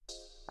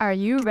Are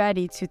you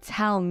ready to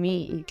tell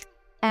me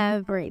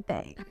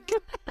everything?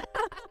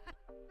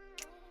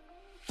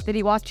 Did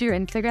he watch your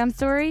Instagram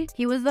story?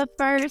 He was the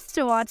first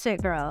to watch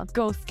it, girl.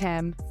 Ghost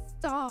cam.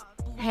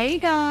 Stop. Hey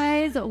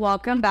guys,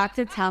 welcome back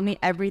to Tell Me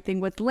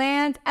Everything with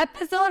Land,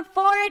 episode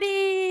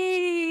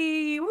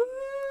 40. Woo!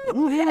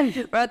 We're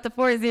at the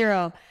 40.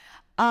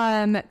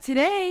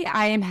 Today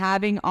I am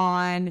having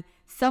on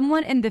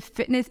someone in the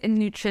fitness and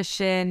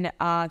nutrition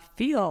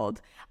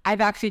field. I've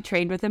actually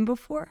trained with him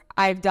before.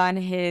 I've done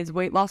his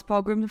weight loss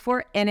program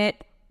before, and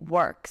it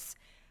works.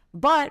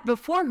 But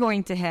before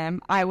going to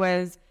him, I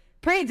was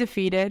pretty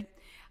defeated.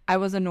 I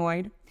was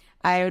annoyed.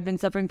 I had been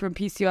suffering from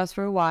PCOS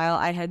for a while.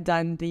 I had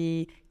done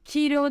the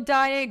keto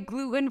diet,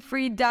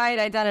 gluten-free diet.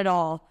 I'd done it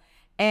all.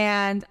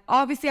 And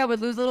obviously I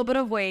would lose a little bit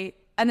of weight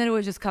and then it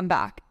would just come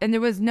back. And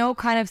there was no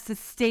kind of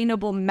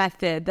sustainable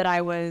method that I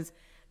was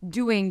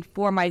doing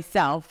for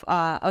myself,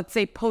 let's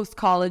say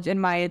post-college in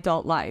my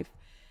adult life.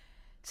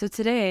 So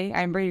today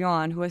I'm bringing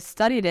on who has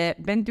studied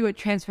it, been through a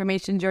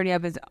transformation journey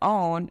of his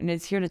own, and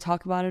is here to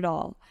talk about it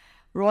all.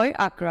 Roy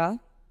Akra,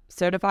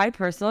 certified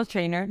personal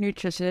trainer,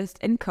 nutritionist,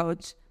 and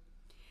coach,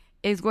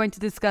 is going to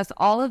discuss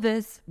all of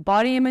this,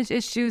 body image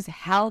issues,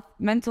 health,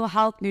 mental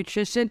health,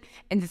 nutrition,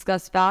 and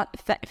discuss fad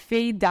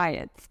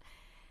diets.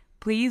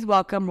 Please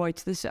welcome Roy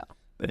to the show.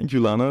 Thank you,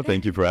 Lana.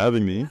 Thank you for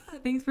having me.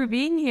 Thanks for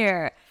being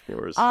here. Of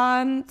course.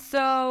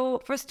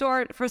 So for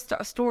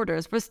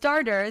starters,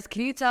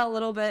 can you tell a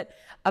little bit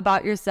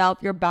about yourself,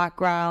 your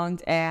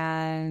background,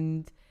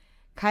 and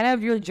kind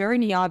of your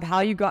journey of how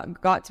you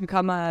got to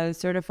become a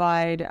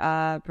certified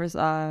PT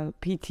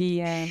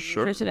and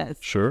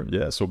nutritionist? Sure.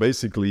 Yeah. So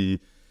basically,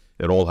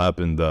 it all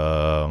happened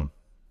 4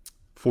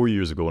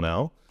 years ago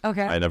now.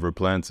 Okay. I never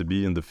planned to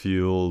be in the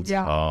field.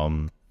 Yeah.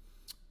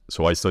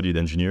 So I studied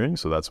engineering.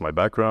 So that's my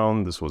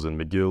background. This was in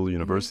McGill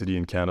University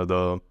in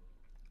Canada.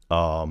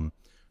 I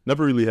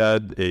never really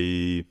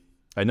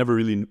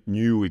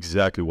knew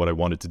exactly what I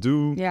wanted to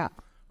do. Yeah.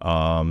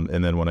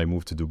 And then when I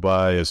moved to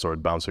Dubai, I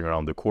started bouncing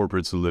around the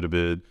corporates a little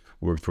bit,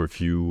 worked for a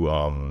few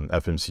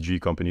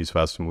FMCG companies,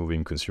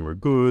 fast-moving consumer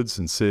goods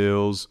and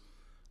sales.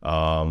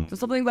 So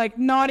something like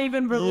not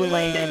even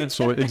related.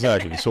 So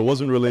exactly. So it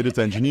wasn't related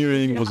to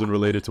engineering, wasn't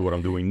related to what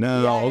I'm doing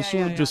now. I was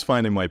sort of just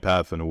finding my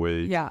path in a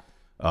way. Yeah.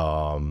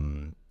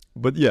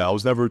 But yeah, I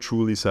was never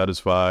truly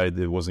satisfied.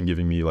 It wasn't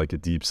giving me like a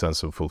deep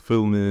sense of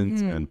fulfillment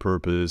and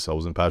purpose. I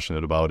wasn't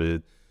passionate about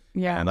it.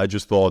 Yeah. And I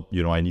just thought,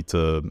 I need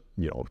to,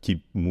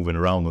 keep moving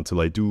around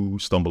until I do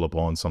stumble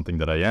upon something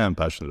that I am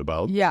passionate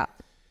about. Yeah.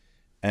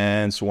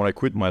 And so when I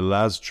quit my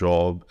last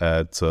job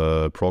at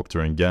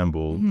Procter &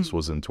 Gamble, this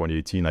was in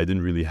 2018, I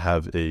didn't really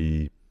have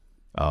a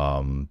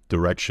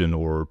direction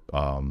or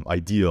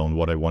idea on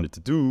what I wanted to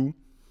do.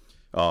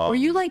 Were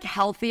you like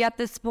healthy at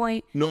this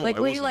point? No, like I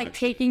were you like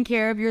taking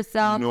care of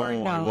yourself? No, or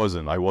no?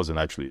 I wasn't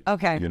actually.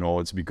 Okay.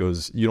 It's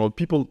because,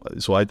 people,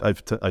 so I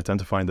tend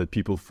to find that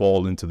people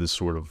fall into this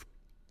sort of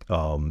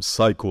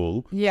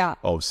cycle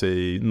of,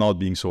 say, not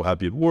being so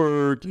happy at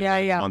work,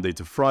 Monday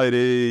to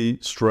Friday,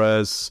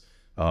 stress,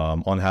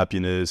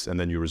 unhappiness, and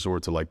then you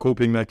resort to like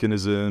coping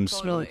mechanisms,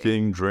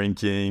 smoking,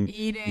 drinking,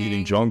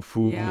 eating junk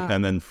food,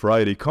 and then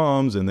Friday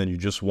comes and then you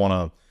just want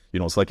to,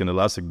 it's like an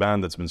elastic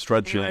band that's been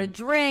stretching. You want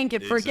to drink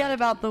and forget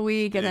about the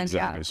week, and then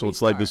so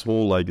it's like this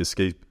whole like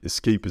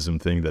escapism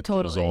thing that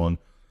goes on.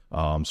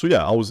 So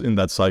yeah, I was in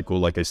that cycle.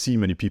 Like I see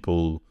many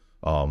people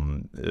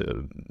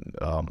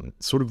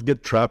sort of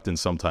get trapped in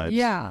sometimes.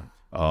 Yeah.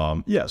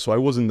 So I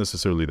wasn't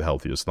necessarily the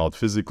healthiest, not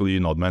physically,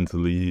 not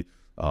mentally.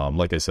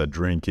 Like I said,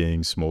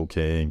 drinking,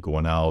 smoking,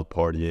 going out,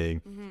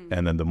 partying.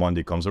 And then the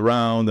Monday comes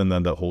around and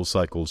then that whole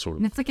cycle sort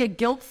of... And it's like a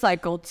guilt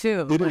cycle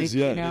too. It is.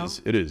 Yeah.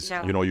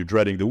 You're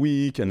dreading the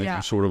week and then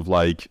you sort of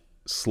like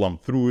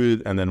slump through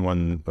it. And then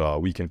when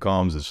weekend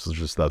comes, it's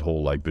just that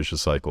whole like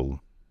vicious cycle.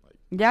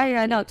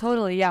 No,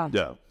 totally, yeah.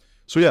 Yeah.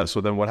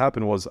 So then what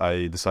happened was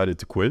I decided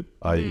to quit.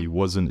 I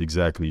wasn't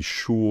exactly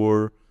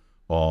sure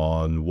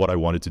on what I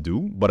wanted to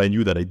do, but I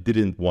knew that I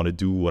didn't want to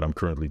do what I'm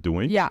currently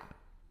doing. Yeah.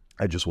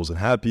 I just wasn't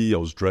happy. I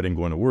was dreading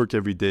going to work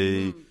every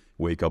day,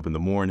 wake up in the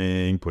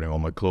morning, putting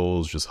on my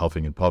clothes, just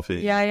huffing and puffing.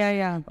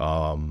 Yeah.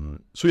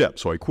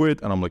 So I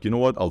quit and I'm like, you know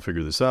what? I'll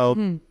figure this out.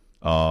 And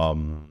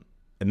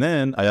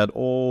then I had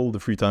all the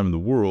free time in the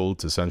world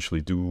to essentially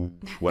do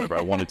whatever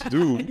I wanted to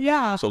do. So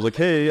I was like,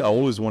 hey, I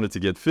always wanted to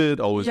get fit.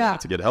 I always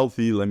wanted to get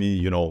healthy. Let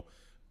me,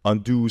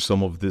 undo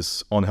some of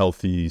this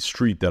unhealthy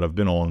streak that I've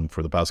been on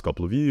for the past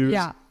couple of years.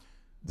 Yeah.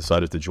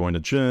 Decided to join a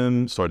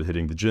gym, started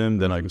hitting the gym.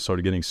 Then I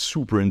started getting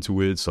super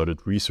into it,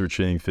 started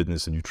researching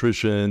fitness and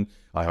nutrition.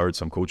 I hired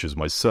some coaches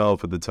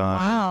myself at the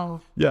time.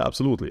 Wow. Yeah,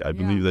 absolutely. I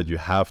believe that you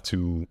have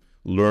to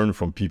learn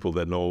from people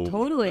that know.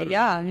 Totally.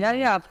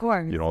 Yeah, of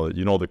course. You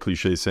know the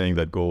cliche saying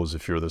that goes,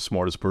 if you're the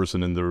smartest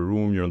person in the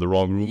room, you're in the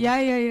wrong room. Yeah.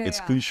 It's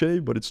cliche,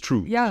 but it's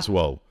true as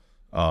well.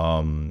 So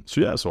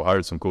I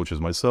hired some coaches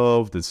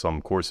myself, did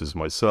some courses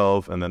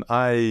myself, and then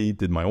I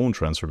did my own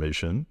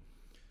transformation.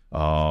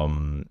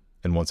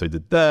 And once I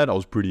did that, I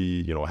was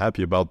pretty,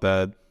 happy about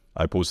that.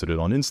 I posted it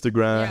on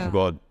Instagram,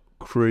 got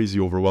crazy,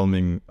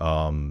 overwhelming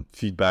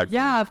feedback.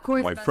 Yeah, of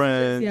course. My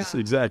friends, Yeah.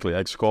 exactly,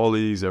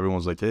 ex-colleagues,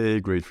 everyone's like, hey,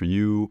 great for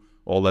you,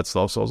 all that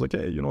stuff. So I was like,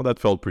 hey, that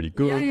felt pretty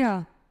good.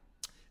 Yeah.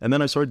 And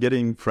then I started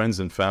getting friends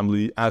and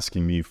family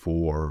asking me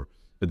for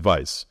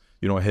advice.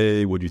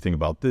 Hey, what do you think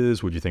about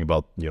this? What do you think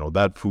about,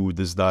 that food,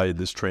 this diet,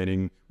 this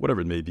training,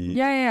 whatever it may be.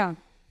 Yeah.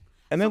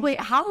 And then, wait,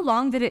 how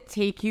long did it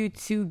take you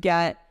to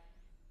get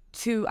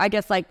to, I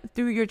guess, like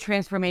through your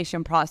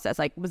transformation process?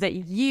 Like, was it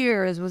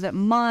years? Was it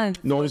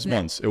months? No, it was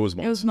months. It was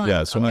months. It was months.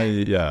 Yeah. So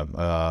okay.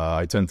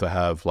 I tend to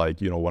have like,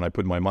 when I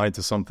put my mind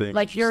to something.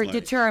 Like you're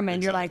determined.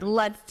 Exactly. You're like,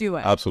 let's do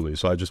it. Absolutely.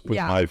 So I just put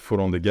my foot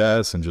on the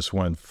gas and just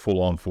went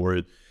full on for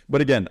it. But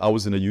again, I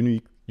was in a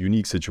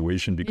unique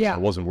situation because I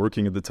wasn't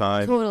working at the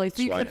time. Totally.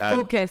 So you could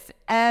focus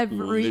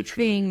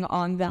everything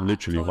on that.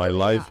 Literally, my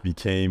life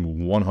became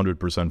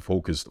 100%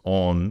 focused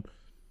on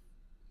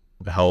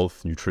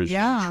health,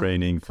 nutrition,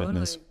 training,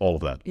 fitness, all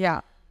of that.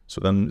 Yeah.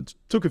 So then it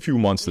took a few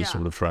months to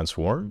sort of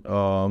transform.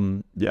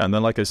 And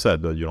then, like I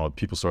said,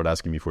 people started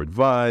asking me for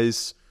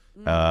advice.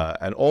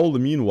 And all the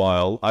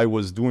meanwhile, I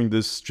was doing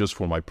this just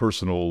for my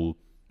personal...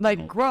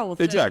 growth.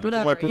 Exactly,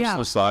 for my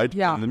personal side.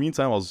 Yeah. In the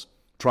meantime, I was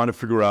trying to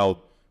figure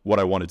out what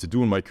I wanted to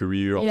do in my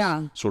career. I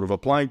was sort of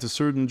applying to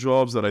certain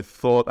jobs that I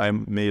thought I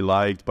may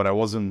like, but I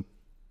wasn't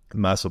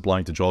mass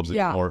applying to jobs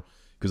anymore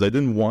because I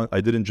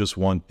didn't just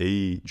want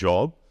a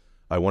job.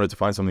 I wanted to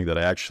find something that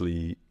I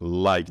actually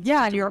liked.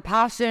 Yeah, and you were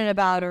passionate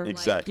about it.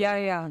 Exactly.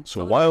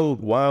 So totally.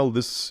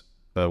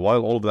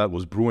 while all of that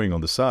was brewing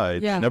on the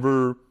side, it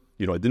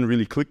didn't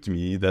really click to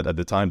me that at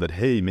the time that,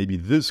 hey, maybe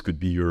this could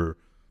be your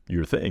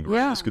thing,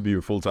 right? This could be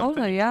your full-time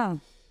thing. Yeah.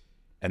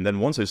 And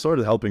then once I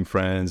started helping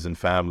friends and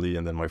family,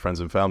 and then my friends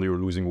and family were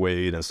losing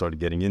weight and started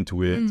getting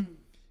into it.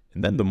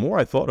 And then the more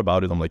I thought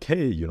about it, I'm like,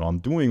 hey, I'm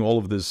doing all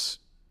of this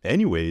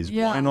anyways.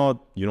 Why not,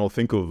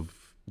 think of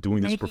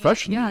doing this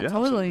professionally? Yeah,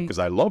 totally. Because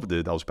I loved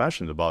it. I was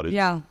passionate about it.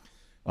 Yeah.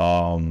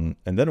 And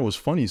then it was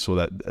funny. So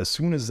that as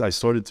soon as I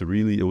started to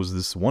it was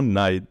this one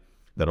night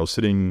that I was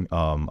sitting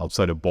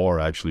outside a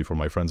bar actually for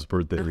my friend's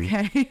birthday.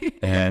 Okay.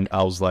 And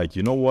I was like,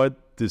 you know what?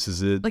 This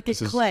is it. Like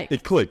clicked.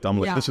 It clicked. I'm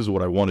like, this is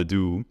what I want to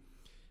do.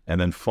 And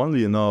then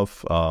funnily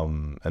enough,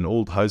 an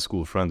old high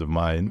school friend of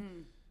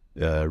mine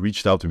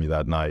reached out to me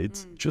that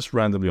night, just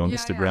randomly on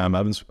Instagram.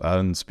 I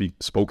hadn't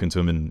spoken to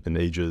him in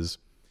ages.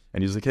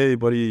 And he's like, hey,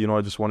 buddy,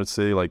 I just wanted to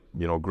say, like,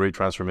 great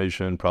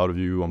transformation, proud of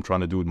you. I'm trying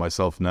to do it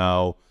myself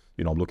now.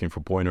 I'm looking for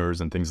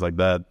pointers and things like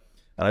that.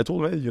 And I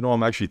told him, hey,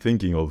 I'm actually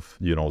thinking of,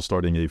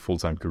 starting a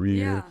full-time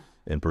career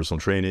in personal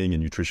training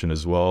and nutrition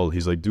as well.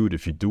 He's like, dude,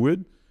 if you do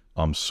it,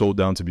 I'm so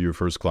down to be your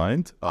first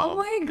client. Oh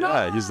my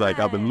God. Yeah, he's like,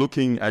 I've been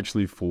looking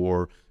actually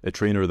for a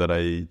trainer that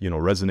I,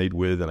 resonate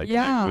with and I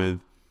connect with.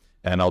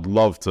 And I'd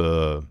love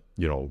to,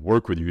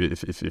 work with you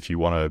if you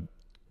want to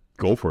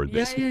go for it,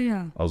 basically.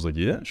 Yeah. I was like,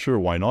 yeah, sure,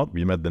 why not?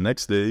 We met the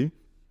next day,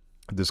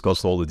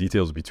 discussed all the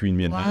details between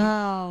me and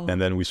him. And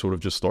then we sort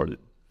of just started.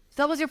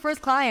 So that was your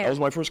first client? That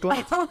was my first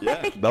client.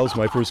 That was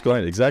my first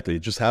client. Exactly. It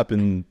just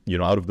happened,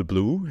 out of the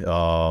blue.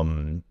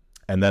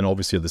 And then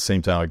obviously at the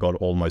same time, I got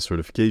all my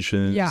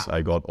certifications. Yeah.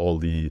 I got all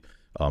the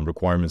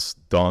requirements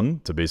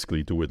done to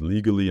basically do it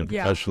legally and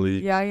professionally.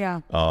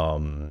 Yeah.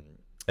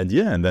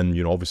 And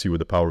then, obviously with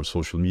the power of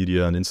social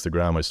media and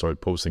Instagram, I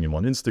started posting him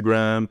on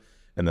Instagram.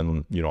 And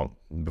then,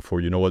 before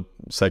you know it,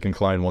 second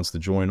client wants to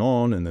join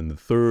on, and then the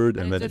third,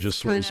 and then it just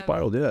sort of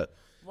spiraled. Yeah.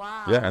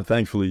 Wow. Yeah, and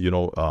thankfully,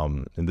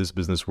 in this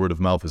business, word of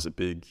mouth is a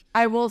big...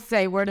 I will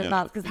say word of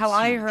mouth, because how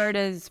I heard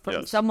is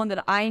from someone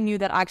that I knew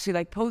that actually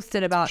like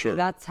posted about it.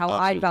 That's how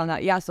I found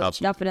out. Yeah, so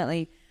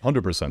definitely.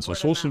 100%.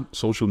 So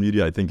social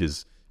media, I think,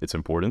 it's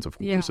important, of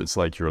course. Yeah. It's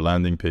like your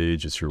landing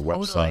page, it's your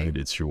website,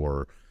 it's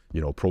your,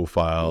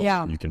 profile.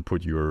 Yeah. You can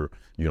put your,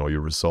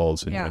 your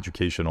results and your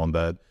education on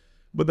that.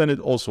 But then it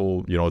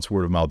also, it's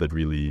word of mouth that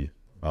really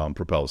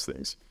propels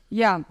things.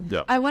 Yeah.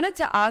 I wanted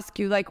to ask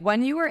you, like,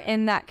 when you were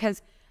in that,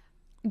 because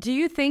do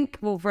you think,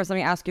 well, first let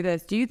me ask you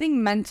this. Do you think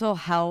mental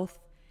health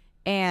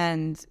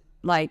and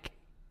like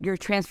your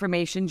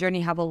transformation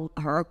journey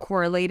are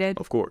correlated?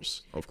 Of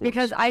course.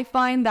 Because I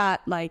find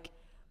that like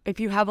if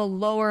you have a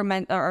lower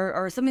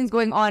or something's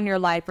going on in your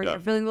life, or you're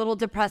feeling a little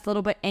depressed, a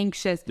little bit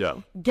anxious,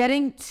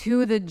 getting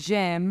to the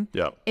gym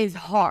is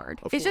hard.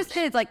 It just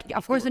is. Like,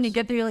 of course, when you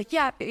get there, you're like,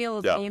 I feel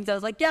amazing. I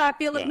was like, I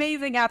feel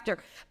amazing after.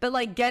 But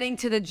like getting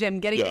to the gym,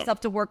 getting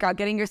yourself to work out,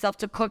 getting yourself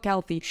to cook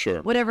healthy,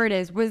 whatever it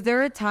is. Was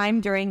there a time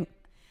during,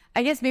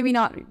 I guess maybe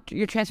not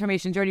your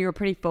transformation journey, you were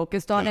pretty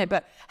focused on it,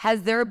 but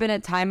has there been a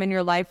time in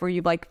your life where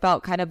you've like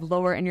felt kind of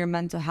lower in your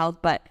mental health,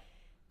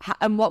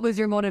 and what was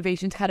your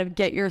motivation to kind of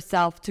get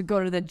yourself to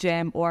go to the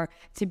gym or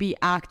to be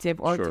active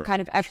or to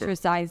kind of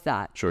exercise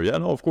that? Sure. Yeah,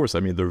 no, of course. I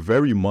mean, they're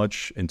very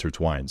much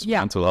intertwined. So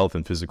mental health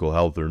and physical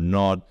health are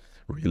not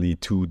really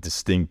two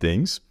distinct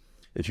things.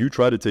 If you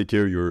try to take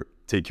care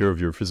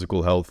of your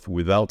physical health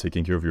without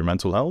taking care of your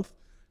mental health,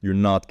 you're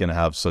not going to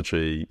have such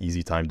a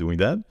easy time doing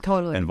that.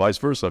 Totally. And vice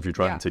versa. If you're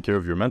trying to take care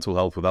of your mental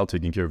health without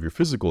taking care of your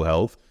physical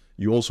health,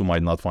 you also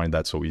might not find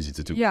that so easy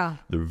to do. Yeah.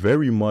 They're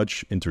very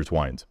much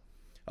intertwined.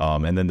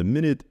 And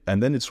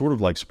then it's sort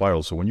of like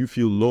spiral. So when you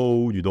feel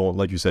low, you don't,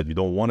 like you said, you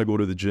don't want to go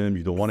to the gym,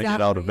 you don't want to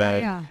get out of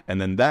bed.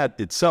 And then that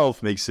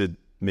itself makes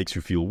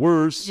you feel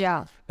worse.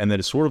 Yeah. And then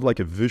it's sort of like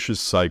a vicious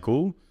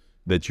cycle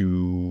that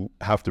you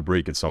have to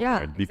break at some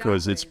point,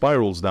 because it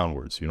spirals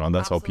downwards, and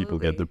that's how people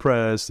get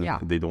depressed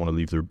and they don't want to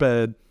leave their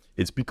bed.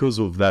 It's because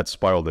of that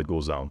spiral that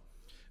goes down.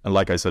 And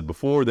like I said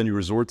before, then you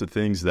resort to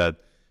things that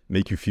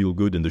make you feel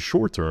good in the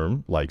short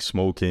term, like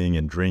smoking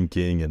and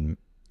drinking and,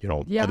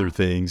 other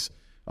things.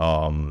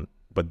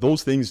 But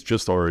those things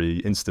just are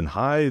an instant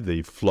high.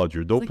 They flood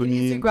your dopamine. Like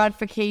instant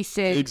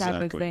gratification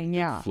type of thing,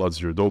 It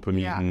floods your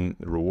dopamine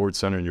reward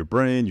center in your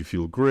brain. You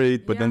feel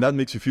great, but then that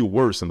makes you feel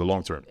worse in the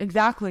long term.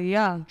 Exactly,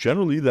 yeah.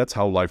 Generally, that's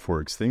how life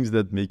works. Things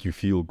that make you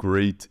feel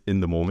great in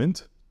the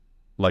moment,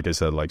 like I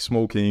said, like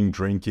smoking,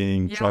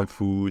 drinking, junk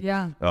food,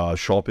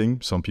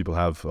 shopping. Some people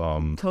have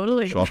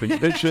shopping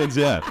addictions,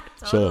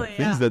 So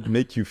things that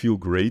make you feel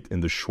great in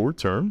the short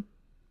term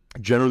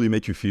generally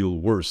make you feel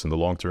worse in the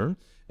long term.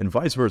 And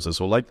vice versa.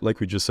 So like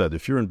we just said,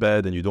 if you're in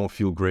bed and you don't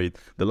feel great,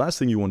 the last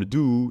thing you want to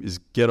do is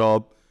get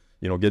up,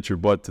 get your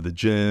butt to the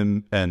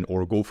gym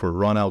or go for a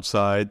run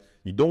outside.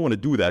 You don't want to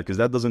do that because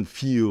that doesn't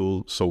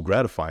feel so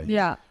gratifying.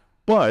 Yeah.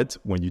 But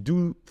when you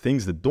do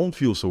things that don't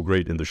feel so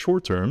great in the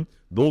short term,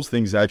 those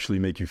things actually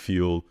make you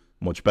feel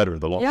much better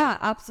in the long term. Yeah,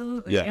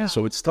 absolutely. Yeah.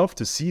 So it's tough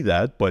to see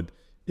that, but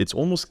it's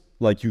almost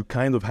like you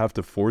kind of have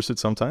to force it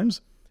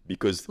sometimes.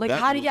 Because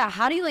how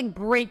do you like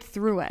break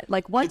through it?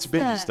 Like what's it's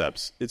baby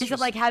steps. Is it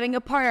like having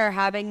a partner,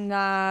 having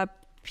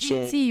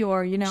PT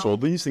or So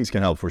these things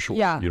can help for sure.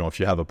 Yeah.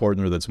 If you have a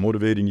partner that's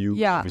motivating you,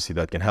 obviously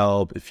that can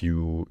help. If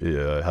you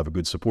have a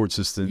good support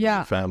system,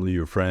 your family,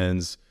 your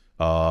friends,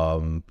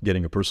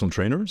 getting a personal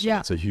trainer. So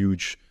it's a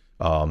huge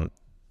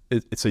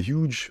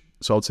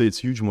So I would say it's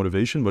huge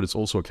motivation, but it's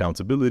also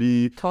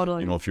accountability.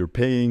 Totally. If you're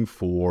paying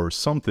for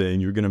something,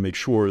 you're going to make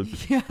sure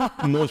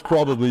most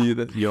probably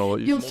that, you're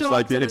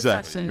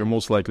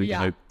most likely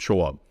going to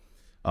show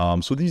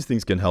up. So these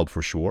things can help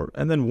for sure.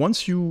 And then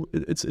once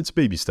it's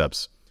baby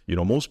steps.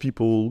 Most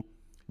people,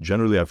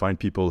 generally I find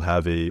people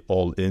have a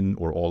all in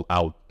or all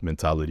out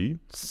mentality.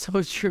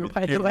 So true,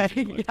 by the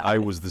way. I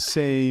was the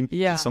same.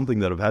 Yeah. It's something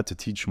that I've had to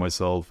teach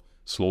myself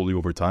slowly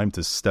over time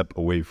to step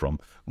away from.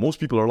 Most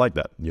people are like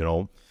that,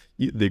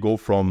 They go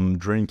from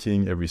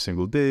drinking every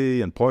single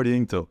day and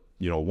partying to,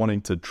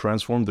 wanting to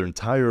transform their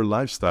entire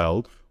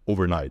lifestyle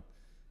overnight.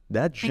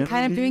 And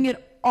kind of doing it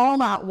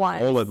all at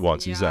once. All at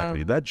once,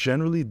 exactly. That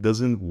generally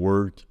doesn't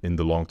work in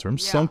the long term.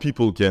 Some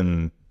people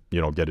can,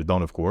 get it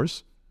done, of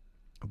course.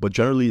 But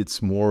generally,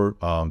 it's more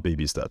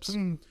baby steps.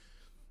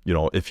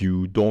 If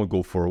you don't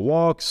go for a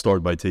walk,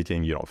 start by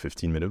taking,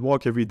 15-minute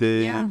walk every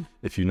day. Yeah.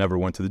 If you never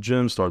went to the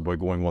gym, start by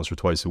going once or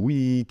twice a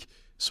week.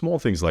 Small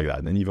things like that.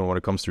 And even when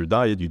it comes to your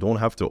diet, you don't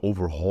have to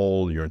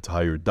overhaul your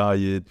entire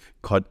diet,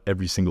 cut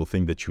every single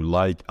thing that you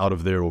like out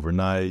of there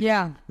overnight.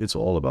 Yeah. It's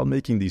all about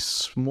making these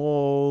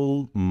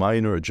small,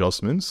 minor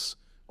adjustments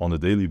on a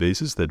daily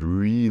basis that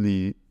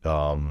really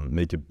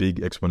make a big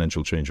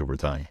exponential change over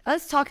time.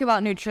 Let's talk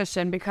about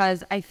nutrition,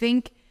 because I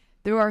think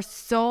there are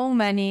so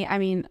many,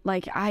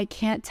 I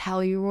can't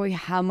tell you, Roy,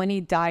 how many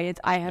diets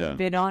I have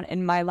been on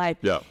in my life.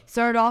 Yeah.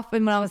 Started off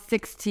when I was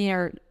 16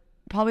 or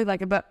probably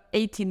like about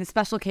 18, the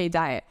Special K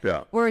diet,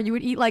 where you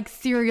would eat like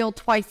cereal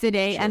twice a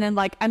day and then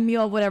like a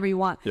meal, whatever you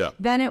want. Yeah.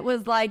 Then it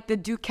was like the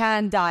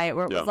Dukan diet,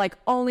 where it was like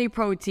only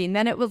protein.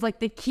 Then it was like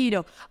the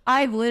keto.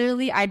 I've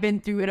been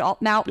through it all.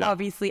 Now,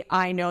 obviously,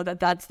 I know that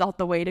that's not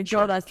the way to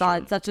go. That's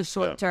not such a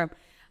short term.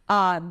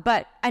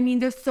 But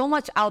there's so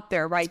much out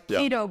there, right?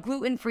 Keto,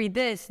 gluten-free,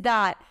 this,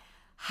 that.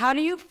 How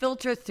do you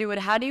filter through it?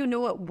 How do you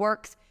know what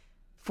works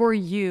for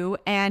you?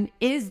 And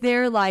is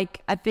there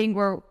like a thing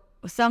where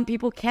some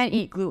people can't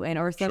eat gluten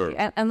or something,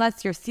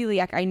 unless you're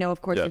celiac? I know,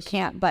 of course, you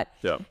can't, but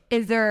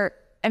is there,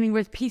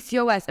 with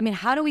PCOS,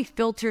 how do we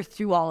filter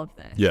through all of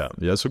this? Yeah,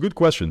 it's a good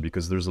question,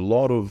 because there's a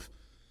lot of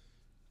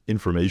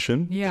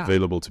information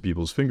available to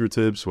people's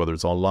fingertips, whether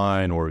it's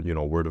online or,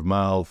 word of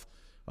mouth.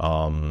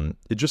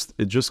 It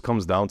just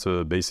comes down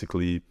to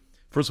basically,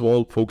 first of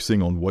all,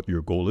 focusing on what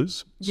your goal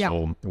is.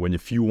 So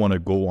if you want to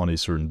go on a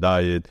certain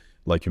diet,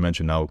 like you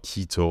mentioned now,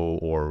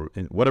 keto or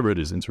whatever it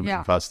is,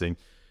 intermittent fasting,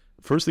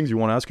 first things you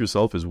want to ask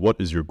yourself is, what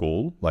is your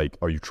goal? Like,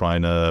 are you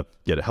trying to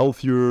get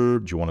healthier?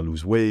 Do you want to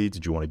lose weight?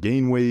 Do you want to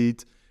gain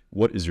weight?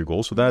 What is your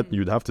goal? So that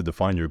you'd have to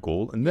define your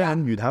goal. And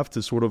then you'd have to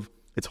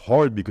it's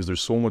hard because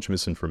there's so much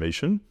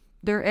misinformation.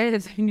 There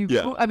is.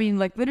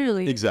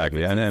 Literally.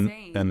 Exactly.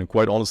 And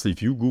quite honestly,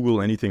 if you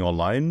Google anything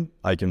online,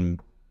 I can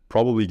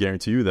probably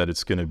guarantee you that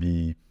it's going to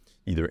be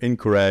either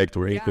incorrect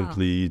or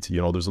incomplete.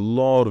 There's a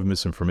lot of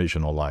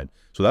misinformation online.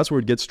 So that's where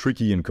it gets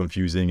tricky and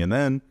confusing. And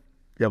then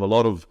you have a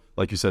lot of,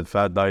 like you said,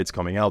 fad diets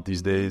coming out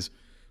these days.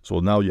 So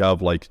now you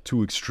have like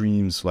two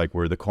extremes, like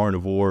where there's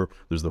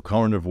the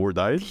carnivore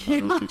diet. I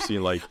don't know if you've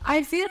seen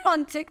I've seen it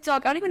on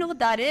TikTok. I don't even know what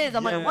that is.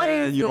 I'm like, what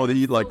is it? They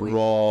eat like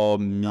raw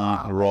meat,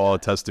 raw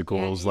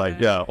testicles,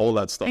 all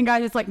that stuff. And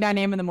guys, it's like 9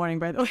 a.m. in the morning,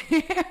 by the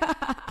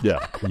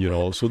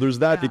way. So there's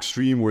that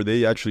extreme where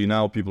they actually,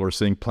 now people are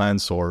saying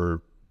plants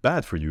are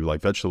bad for you,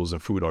 like vegetables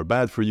and fruit are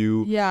bad for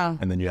you. Yeah.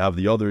 And then you have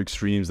the other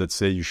extremes that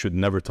say you should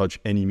never touch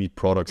any meat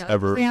products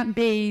ever.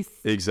 Plant-based.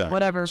 Exactly.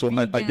 Whatever. So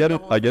I get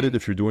it. I get it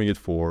if you're doing it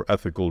for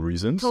ethical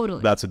reasons.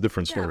 Totally. That's a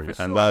different story.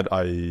 For And sure. that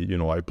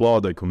I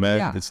applaud, I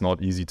commend. It's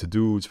not easy to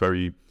do. It's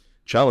very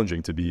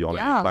challenging to be on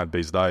a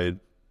plant-based diet,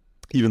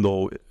 even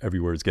though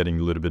everywhere is getting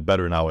a little bit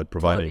better now at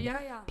providing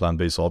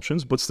plant-based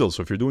options. But still,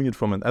 so if you're doing it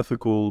from an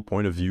ethical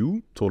point of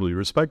view, totally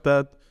respect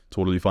that,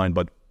 totally fine.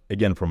 But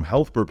again, from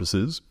health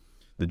purposes,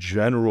 the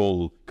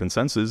general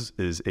consensus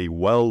is a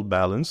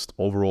well-balanced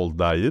overall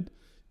diet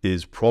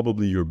is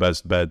probably your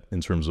best bet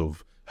in terms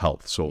of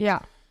health. So,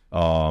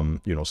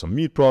 some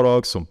meat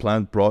products, some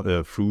plant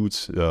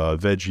fruits,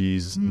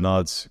 veggies,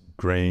 nuts,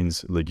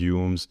 grains,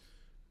 legumes,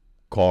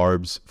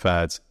 carbs,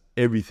 fats,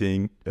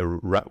 everything, a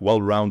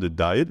well-rounded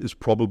diet is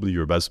probably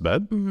your best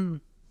bet.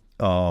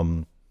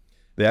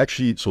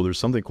 So there's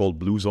something called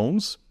blue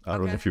zones. I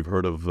don't know if you've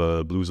heard of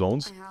blue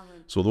zones. I haven't.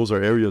 So those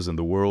are areas in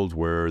the world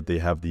where they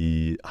have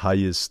the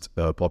highest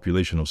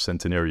population of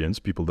centenarians,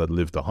 people that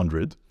lived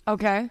 100.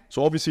 Okay.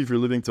 So obviously, if you're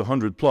living to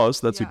 100 plus,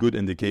 that's a good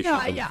indication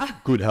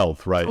of good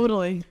health, right?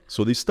 Totally.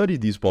 So they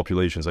studied these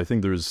populations. I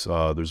think there's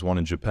one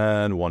in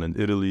Japan, one in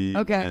Italy,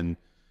 and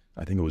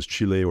I think it was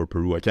Chile or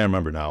Peru. I can't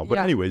remember now. But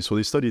anyway, so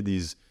they studied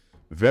these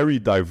very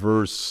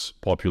diverse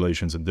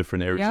populations in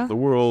different areas of the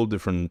world,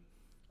 different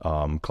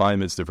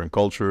climates, different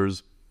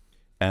cultures.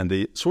 And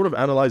they sort of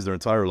analyze their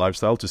entire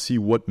lifestyle to see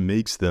what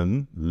makes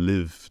them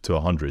live to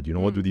 100.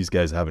 What do these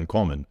guys have in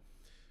common?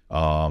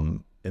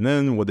 And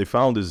then what they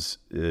found is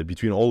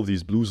between all of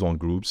these blue zone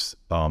groups,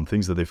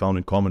 things that they found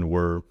in common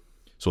were,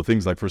 so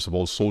things like, first of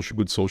all,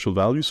 good social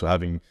values. So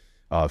having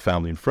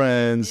family and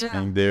friends,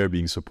 being there,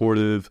 being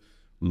supportive,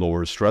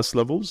 lower stress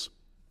levels.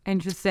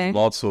 Interesting.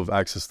 Lots of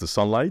access to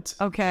sunlight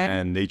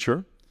and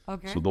nature.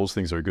 Okay. So those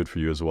things are good for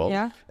you as well.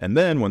 Yeah. And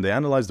then when they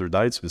analyzed their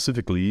diet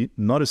specifically,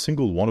 not a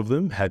single one of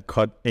them had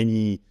cut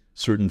any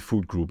certain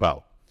food group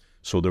out.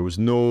 So there was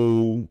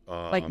no...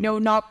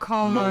 not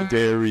carbs. No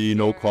dairy,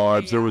 no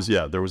carbs.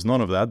 There was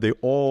none of that. They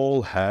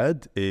all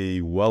had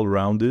a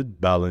well-rounded,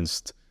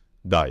 balanced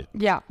diet.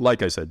 Yeah.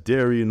 Like I said,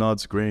 dairy,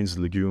 nuts, grains,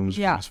 legumes,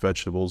 fruits,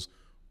 vegetables,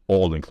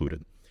 all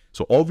included.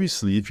 So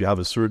obviously, if you have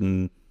a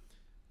certain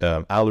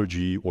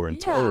allergy or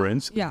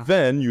intolerance,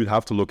 then you'd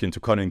have to look into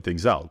cutting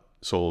things out.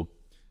 So...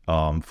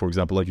 for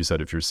example, like you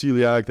said, if you're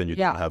celiac, then you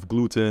don't have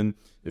gluten.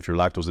 If you're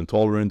lactose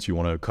intolerant, you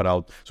want to cut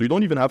out. So you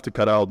don't even have to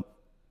cut out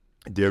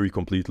dairy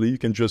completely. You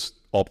can just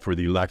opt for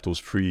the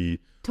lactose-free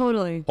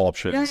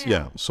options.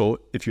 Yeah. So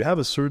if you have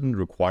a certain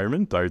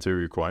requirement,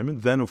 dietary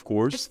requirement, then of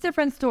course... It's a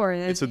different story.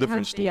 It's a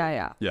different story.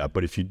 Yeah. Yeah,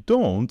 but if you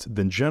don't,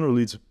 then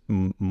generally it's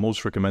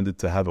most recommended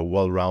to have a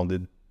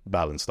well-rounded,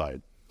 balanced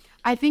diet.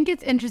 I think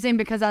it's interesting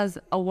because as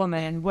a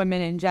woman,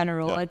 women in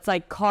general, it's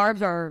like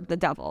carbs are the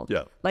devil.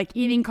 Yeah. Like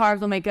eating carbs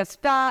will make us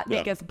fat,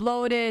 make us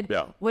bloated,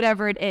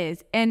 whatever it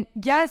is. And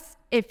yes,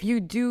 if you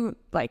do,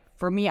 like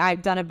for me,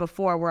 I've done it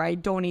before where I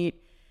don't eat,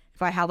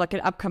 if I have like an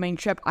upcoming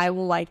trip, I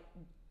will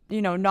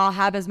not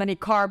have as many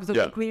carbs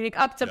leading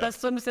up to the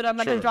swimsuit I'm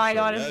going to try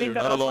on and think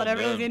of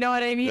whatever it is, you know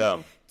what I mean?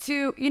 Yeah.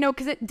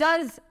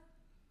 Because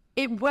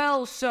it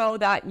will show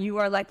that you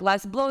are like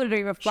less bloated or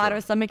you have a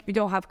flatter stomach if you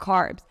don't have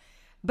carbs.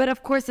 But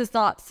of course, it's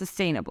not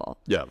sustainable.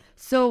 Yeah.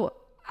 So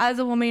as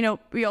a woman,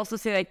 we also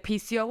say like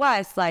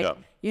PCOS,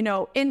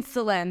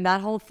 insulin, that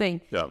whole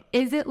thing. Yeah.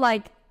 Is it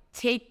like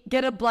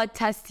get a blood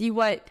test, see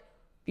what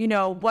you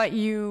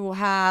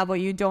have, what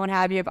you don't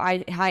have. You have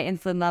high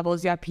insulin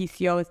levels, you have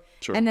PCOS,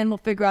 and then we'll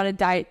figure out a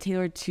diet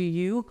tailored to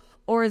you?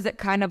 Or is it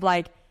kind of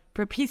like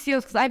for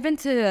PCOS? Because I've been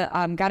to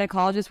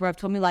gynecologists where I've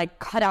told me like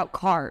cut out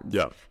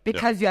carbs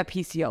because you have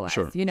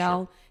PCOS,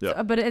 Yeah.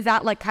 So, but is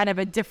that like kind of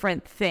a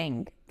different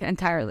thing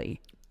entirely?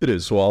 It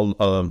is. So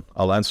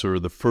I'll answer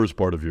the first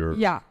part of your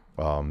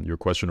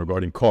question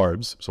regarding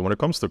carbs. So when it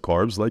comes to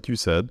carbs, like you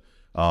said,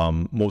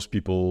 most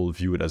people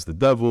view it as the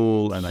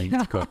devil and I need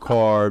to cut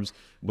carbs,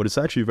 but it's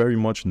actually very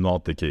much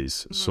not the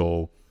case.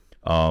 So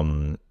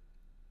with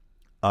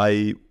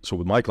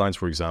my clients,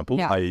 for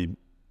example, I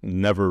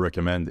never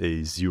recommend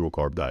a zero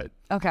carb diet.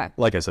 Okay.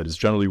 Like I said, it's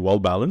generally well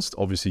balanced,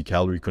 obviously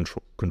calorie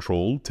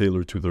control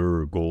tailored to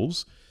their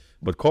goals.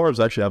 But carbs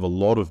actually have a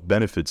lot of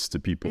benefits to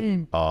people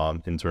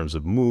in terms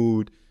of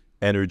mood,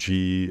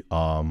 energy,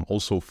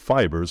 also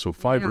fiber. So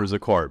fiber is a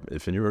carb.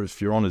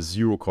 If you're on a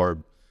zero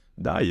carb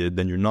diet,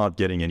 then you're not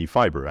getting any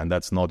fiber, and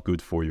that's not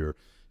good for your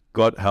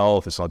gut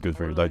health. It's not good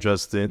for your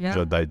digestion.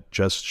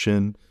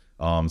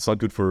 It's not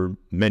good for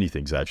many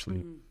things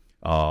actually.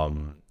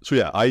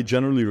 I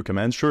generally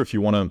recommend, if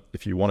you want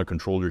to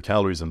control your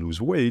calories and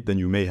lose weight, then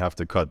you may have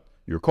to cut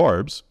your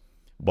carbs,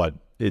 but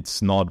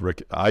it's not.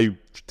 I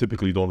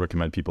typically don't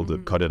recommend people to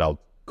cut it out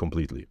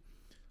completely.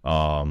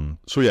 And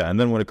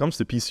then when it comes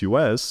to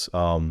PCOS,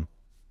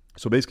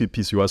 so basically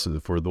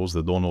PCOS, for those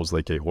that don't know, is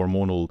like a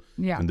hormonal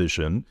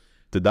condition.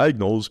 To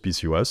diagnose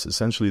PCOS,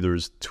 essentially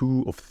there's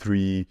 2 of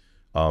 3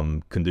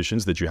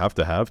 conditions that you have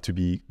to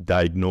be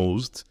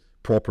diagnosed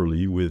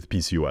properly with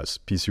PCOS.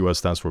 PCOS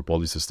stands for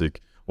polycystic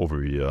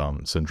ovary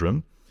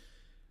syndrome.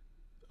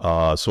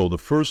 So the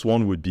first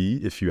one would be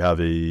if you have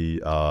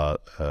a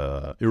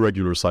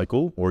irregular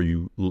cycle, or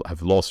you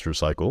have lost your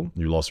cycle,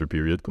 you lost your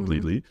period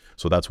completely.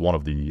 So that's one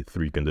of the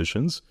 3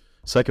 conditions.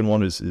 Second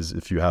one is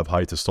if you have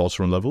high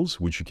testosterone levels,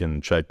 which you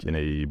can check in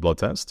a blood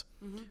test.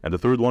 And the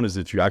third one is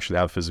if you actually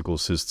have physical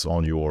cysts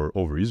on your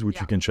ovaries, which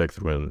you can check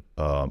through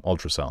an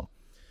ultrasound.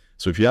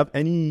 So if you have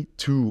any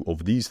 2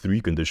 of these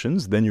 3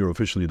 conditions, then you're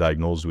officially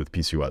diagnosed with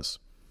PCOS.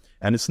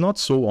 And it's not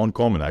so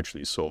uncommon,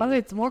 actually. So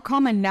it's more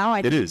common now,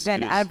 I think,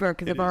 than ever,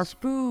 because of our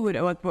food,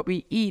 and what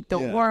we eat, the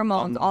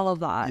hormones, all of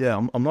that.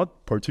 Yeah, I'm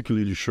not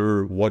particularly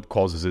sure what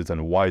causes it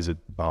and why is it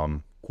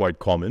quite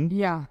common.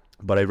 Yeah.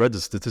 But I read the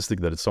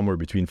statistic that it's somewhere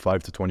between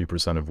 5 to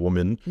 20% of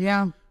women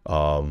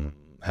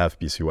have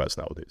PCOS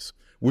nowadays,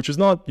 which is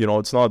not,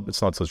 it's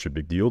not such a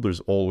big deal. There's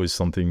always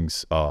some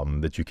things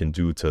that you can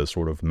do to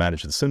sort of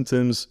manage the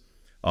symptoms.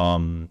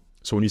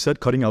 So when you said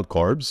cutting out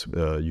carbs,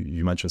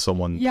 you mentioned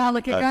someone... Yeah,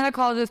 like a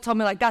gynecologist told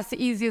me, like, that's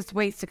the easiest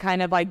way to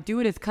kind of, like, do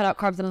it is cut out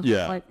carbs. And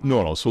like,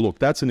 No. So look,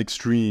 that's an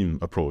extreme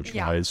approach,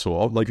 right? So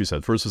like you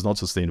said, first, it's not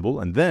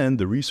sustainable. And then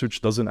the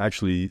research doesn't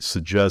actually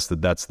suggest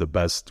that that's the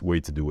best way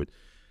to do it.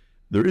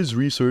 There is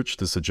research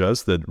to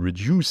suggest that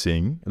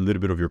reducing a little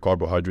bit of your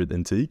carbohydrate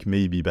intake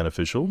may be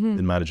beneficial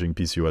in managing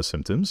PCOS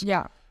symptoms.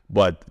 Yeah.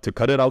 But to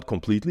cut it out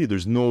completely,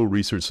 there's no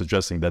research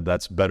suggesting that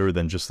that's better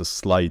than just a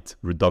slight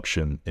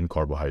reduction in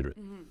carbohydrate.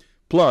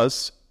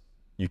 Plus,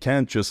 you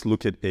can't just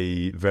look at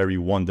a very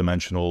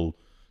one-dimensional,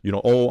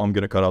 I'm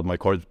going to cut out my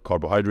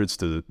carbohydrates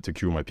to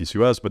cure my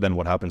PCOS, but then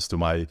what happens to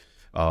my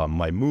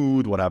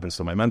mood? What happens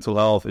to my mental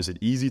health? Is it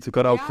easy to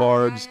cut out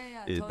carbs?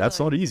 Totally. That's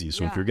not easy.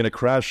 So if you're going to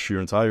crash your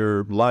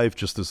entire life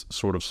just to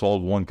sort of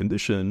solve one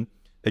condition,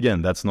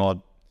 again, that's not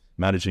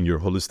managing your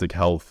holistic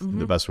health in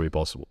the best way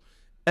possible.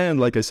 And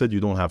like I said, you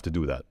don't have to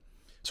do that.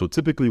 So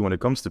typically when it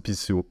comes to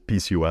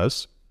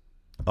PCOS,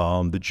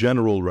 the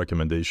general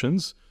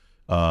recommendations...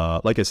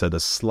 like I said, a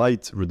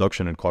slight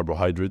reduction in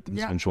carbohydrate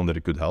has been shown that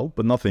it could help,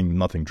 but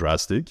nothing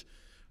drastic.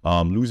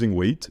 Losing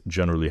weight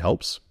generally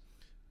helps.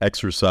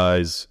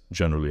 Exercise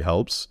generally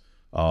helps.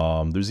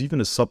 There's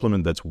even a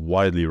supplement that's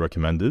widely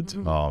recommended.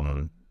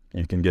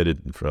 You can get it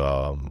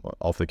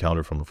off the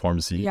counter from a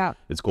pharmacy. Yeah.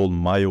 It's called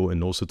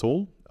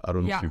myo-inositol. I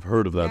don't know if you've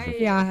heard of that before.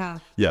 Yeah, I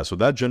have. Yeah, so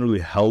that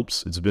generally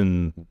helps. It's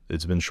been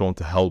shown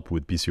to help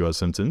with PCOS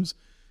symptoms.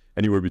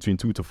 Anywhere between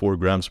 2 to 4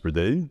 grams per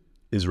day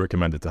is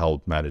recommended to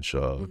help manage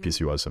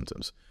PCOS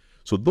symptoms.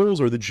 So those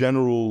are the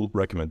general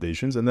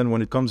recommendations. And then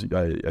when it comes,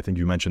 I think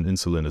you mentioned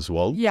insulin as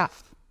well. Yeah.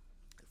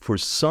 For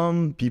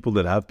some people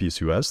that have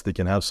PCOS, they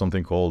can have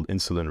something called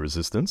insulin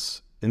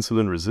resistance.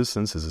 Insulin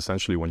resistance is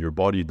essentially when your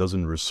body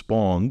doesn't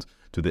respond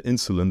to the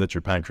insulin that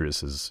your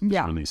pancreas is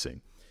releasing.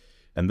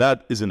 And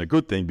that isn't a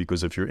good thing,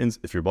 because if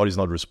your body's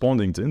not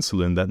responding to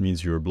insulin, that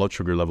means your blood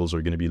sugar levels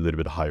are going to be a little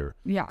bit higher.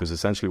 Yeah. Because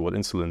essentially what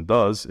insulin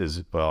does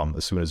is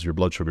as soon as your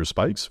blood sugar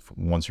spikes,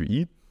 once you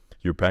eat,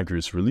 your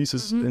pancreas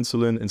releases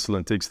insulin.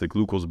 Insulin takes the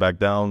glucose back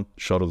down,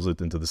 shuttles it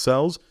into the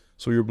cells,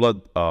 so your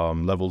blood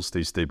levels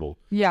stay stable.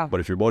 Yeah. But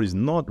if your body's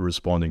not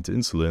responding to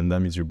insulin, that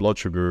means your blood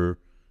sugar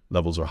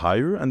levels are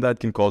higher, and that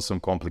can cause some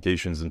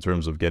complications in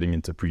terms of getting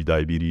into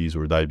pre-diabetes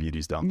or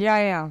diabetes down.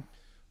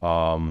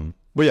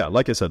 But yeah,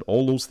 like I said,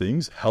 all those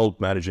things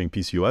help managing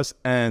PCOS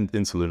and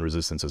insulin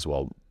resistance as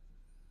well.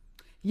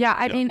 Yeah,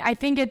 I mean, I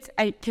think it's,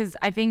 because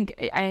I think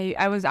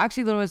I was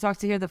actually a little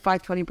shocked to hear the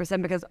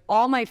 5-20%, because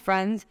all my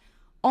friends,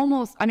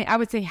 I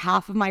would say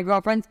half of my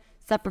girlfriends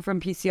suffer from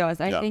PCOS.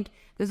 I think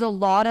there's a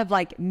lot of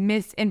like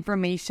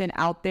misinformation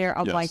out there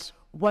of like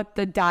what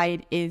the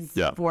diet is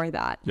for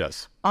that.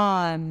 Yes.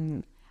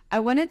 I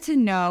wanted to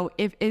know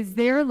is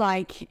there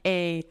like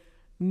a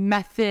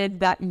method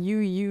that you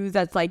use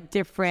that's like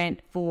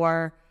different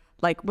for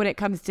like when it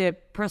comes to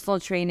personal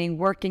training,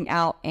 working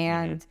out,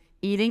 and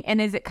eating? And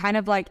is it kind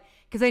of like,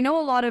 because I know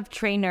a lot of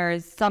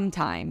trainers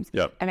sometimes,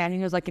 I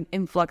think there's like an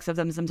influx of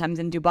them sometimes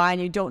in Dubai,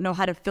 and you don't know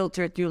how to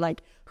filter through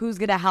like who's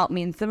gonna help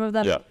me, and some of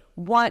them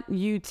want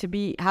you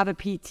to have a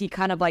PT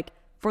kind of like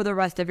for the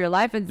rest of your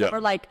life, and some are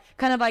like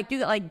kind of like do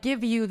that, like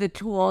give you the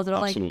tools and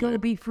like go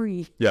be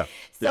free.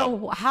 So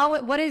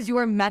what is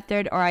your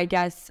method, or I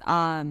guess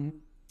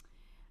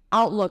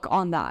outlook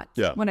on that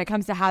when it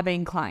comes to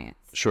having clients?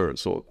 Sure.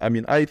 So I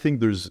mean, I think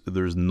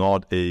there's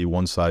not a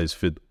one size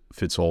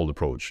fits all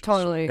approach.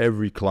 Totally. So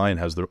every client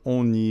has their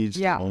own needs,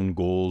 their own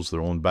goals,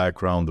 their own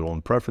background, their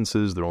own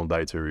preferences, their own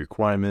dietary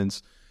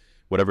requirements,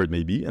 whatever it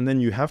may be, and then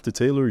you have to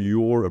tailor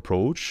your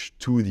approach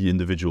to the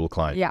individual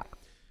client.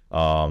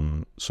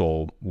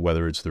 So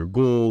whether it's their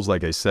goals,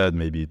 like I said,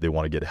 maybe they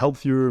want to get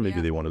healthier,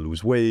 maybe they want to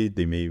lose weight,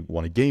 they may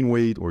want to gain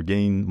weight or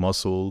gain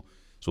muscle.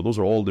 So those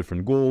are all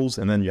different goals.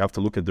 And then you have to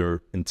look at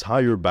their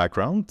entire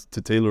background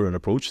to tailor an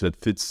approach that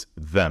fits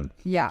them.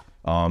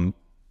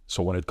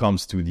 So when it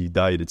comes to the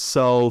diet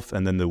itself,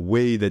 and then the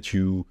way that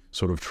you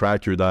sort of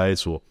track your diet,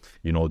 so,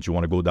 do you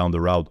want to go down the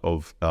route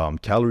of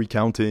calorie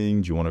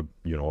counting? Do you want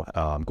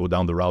to, go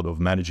down the route of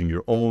managing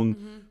your own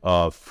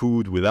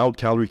food without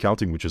calorie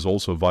counting, which is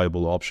also a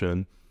viable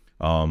option?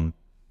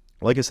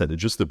 like I said, it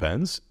just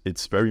depends.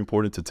 It's very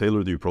important to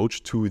tailor the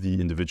approach to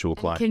the individual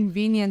client.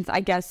 Convenience, I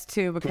guess,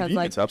 too, because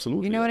Convenience,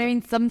 absolutely, you know what I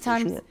mean?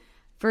 Sometimes,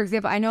 for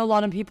example, I know a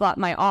lot of people at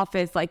my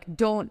office, like,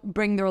 don't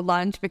bring their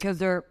lunch because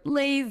they're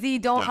lazy,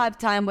 don't have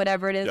time,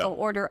 whatever it is, they'll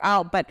order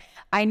out. But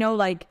I know,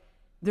 like,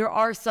 there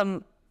are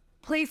some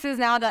places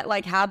now that,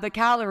 like, have the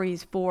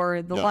calories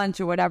for the lunch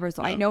or whatever.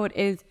 So I know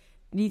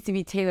needs to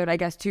be tailored, I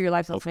guess, to your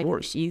lifestyle. Of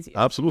course. Easier.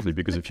 Absolutely.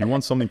 Because if you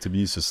want something to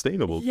be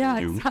sustainable for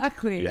you,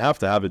 exactly. you have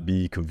to have it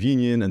be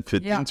convenient and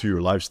fit into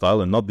your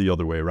lifestyle and not the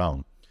other way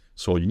around.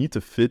 So you need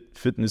to fit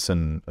fitness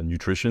and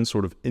nutrition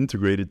sort of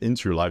integrated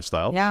into your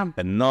lifestyle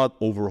and not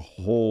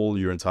overhaul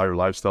your entire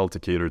lifestyle to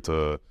cater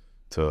to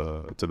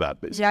that,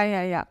 basically.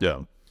 Yeah.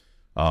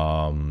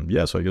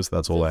 So I guess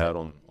that's all I had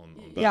on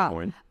that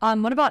point.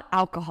 What about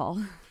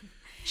alcohol?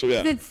 So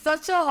it's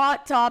such a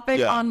hot topic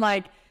on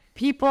like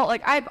people.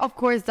 Like I've of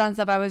course done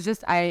stuff.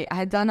 I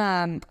had done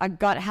a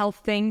gut health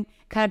thing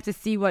kind of to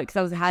see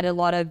because I had a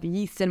lot of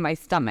yeast in my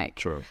stomach.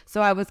 Sure.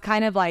 So I was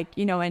kind of like,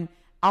 and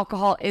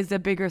alcohol is a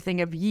bigger thing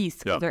of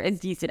yeast because there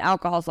is yeast in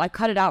alcohol. So I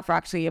cut it out for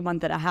actually a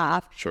month and a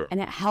half. Sure.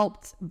 And it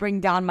helped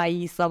bring down my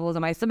yeast levels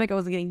in my stomach. I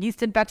wasn't getting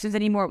yeast infections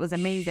anymore. It was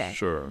amazing.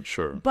 Sure.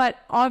 But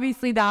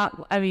obviously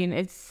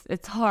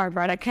it's hard,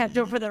 right? I can't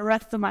do it for the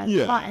rest of my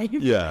life.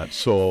 Yeah.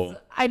 So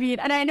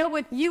and I know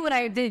with you when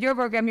I did your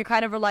program, you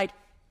kind of were like,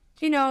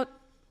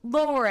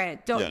 lower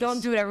it.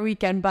 Don't do it every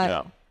weekend.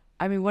 But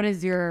I mean, what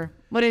is your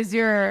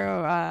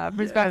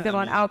perspective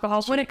on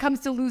alcohol when it comes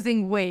to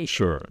losing weight?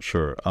 Sure.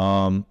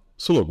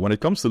 So look, when it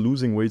comes to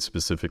losing weight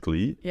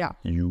specifically,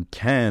 you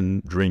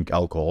can drink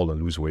alcohol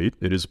and lose weight.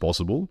 It is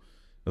possible.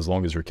 As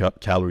long as your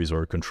calories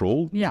are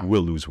controlled, you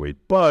will lose weight.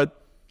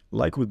 But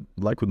like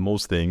with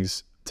most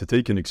things, to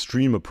take an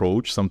extreme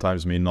approach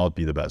sometimes may not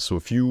be the best. So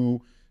if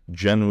you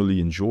generally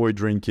enjoy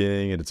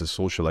drinking and it's a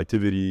social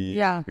activity,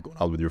 you're going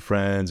out with your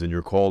friends and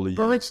your colleagues,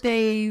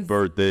 birthdays,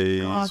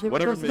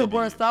 whatever. The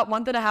worst. That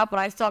month and a half when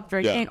I stopped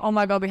drinking, oh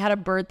my god, we had a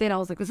birthday and I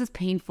was like, this is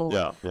painful.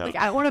 Like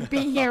I want to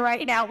be here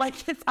right now. Like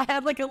I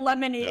had like a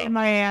lemonade in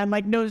my hand,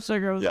 like no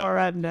sugar, was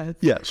horrendous.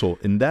 So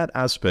in that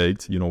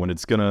aspect, when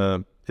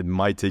it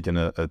might take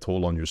a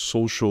toll on your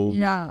social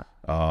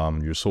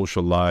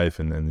life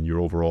and your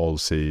overall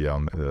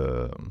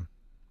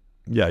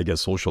I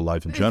guess social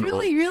life in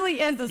general. It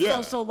really is a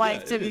social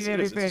life to be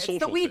very fair. It's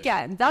the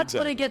weekend. That's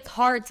when it gets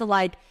hard to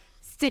like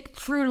stick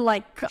true to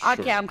like,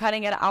 okay, I'm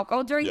cutting out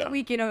alcohol during the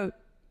week, you're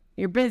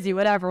busy,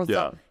 whatever.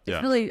 So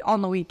it's really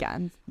on the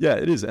weekends. Yeah,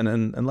 it is.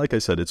 And like I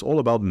said, it's all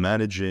about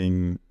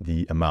managing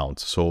the amount.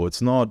 So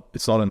it's not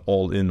an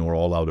all in or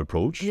all out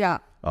approach. Yeah.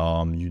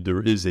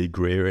 There is a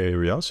gray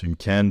area, so you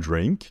can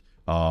drink.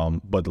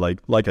 But like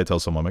I tell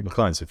some of my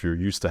clients, if you're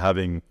used to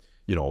having,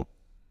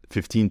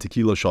 15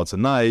 tequila shots a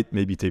night,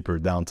 maybe taper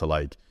it down to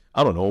 4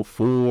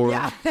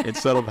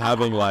 instead of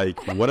having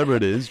whatever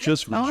it is,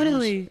 just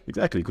reduce.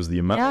 Exactly, because the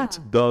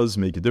amount does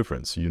make a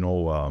difference.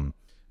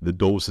 The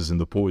dose is in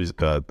the poison.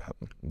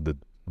 The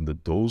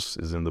dose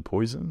is in the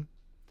poison.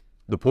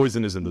 The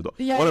poison is in the dose.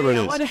 Whatever it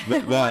is.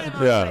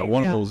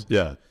 One of those.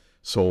 Yeah.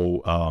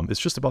 So it's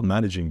just about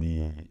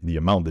managing the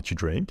amount that you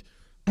drink.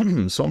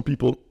 Some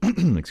people,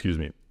 excuse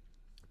me,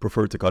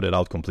 prefer to cut it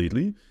out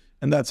completely.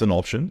 And that's an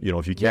option.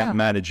 If you can't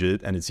manage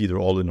it and it's either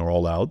all in or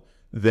all out,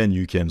 then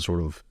you can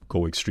sort of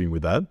go extreme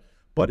with that.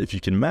 But if you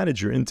can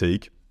manage your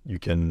intake, you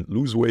can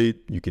lose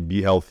weight, you can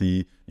be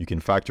healthy, you can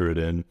factor it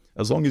in,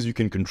 as long as you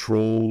can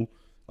control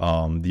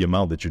the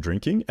amount that you're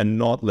drinking and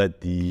not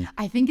let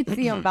I think it's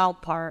the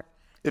amount part.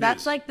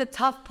 That's like the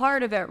tough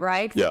part of it,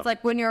 right? It's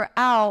like when you're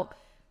out,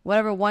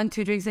 whatever,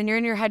 1-2 drinks, and you're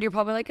in your head, you're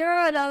probably like,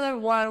 another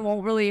one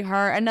won't really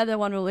hurt, another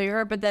one will really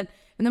hurt. But then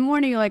in the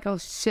morning, you're like, oh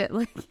shit,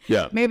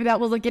 maybe that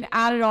was an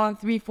added on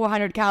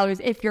 300-400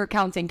 calories if you're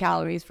counting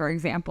calories, for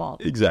example.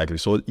 Exactly.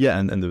 So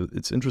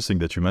it's interesting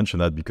that you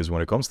mentioned that, because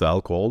when it comes to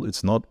alcohol,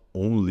 it's not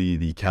only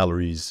the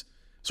calories.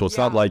 So it's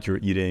not like you're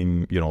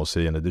eating,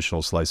 say an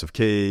additional slice of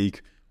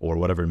cake or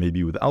whatever it may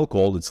be. With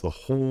alcohol, it's the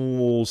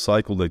whole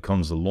cycle that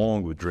comes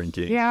along with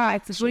drinking. Yeah,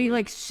 it's when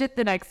you shit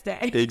the next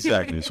day.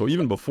 Exactly. So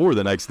even before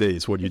the next day,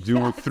 it's what you do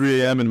at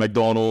 3 a.m. in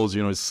McDonald's,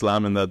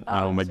 slamming that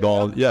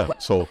McDonald's. Yeah.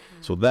 So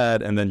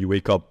that, and then you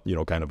wake up,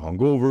 kind of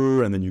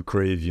hungover, and then you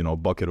crave, a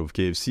bucket of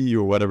KFC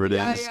or whatever it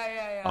is.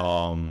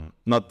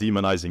 Not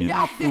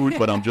demonizing food,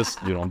 but I'm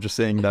just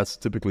saying that's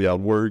typically how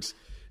it works.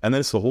 And then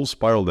it's the whole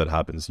spiral that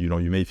happens. You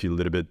may feel a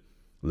little bit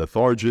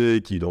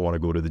lethargic, you don't want to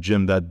go to the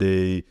gym that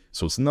day.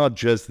 So it's not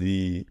just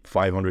the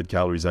 500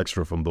 calories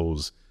extra from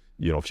those,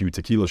 few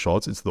tequila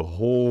shots. It's the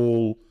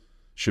whole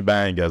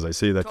shebang, as I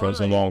say, that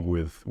comes along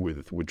with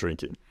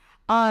drinking.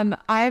 I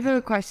have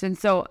a question.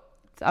 So,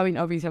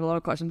 obviously I have a lot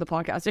of questions on the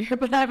podcast here,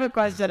 but I have a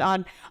question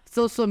on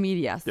social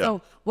media.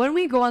 So when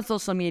we go on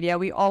social media,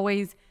 there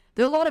are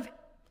a lot of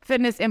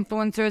fitness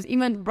influencers,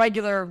 even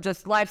regular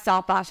just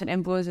lifestyle fashion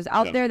influencers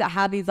out there that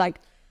have these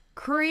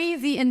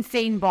crazy,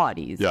 insane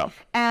bodies. Yeah.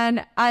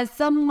 And as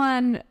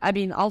someone,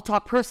 I'll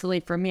talk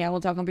personally for me. I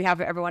won't talk on behalf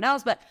of everyone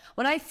else. But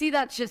when I see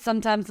that shit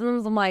sometimes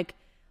I'm like,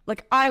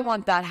 I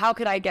want that. How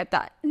could I get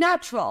that?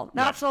 Natural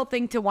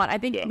thing to want. I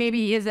think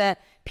maybe as a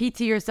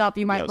PT yourself,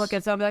 you might Yes. look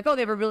at somebody like, oh,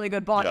 they have a really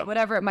good body, Yeah.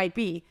 whatever it might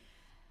be.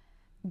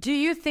 Do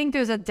you think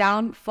there's a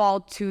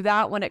downfall to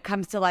that when it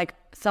comes to like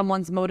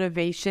someone's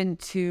motivation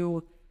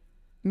to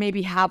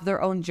maybe have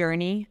their own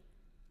journey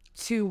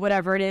to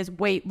whatever it is,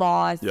 weight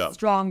loss, Yeah.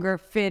 stronger,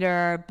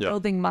 fitter, Yeah.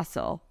 building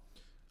muscle?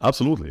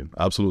 Absolutely.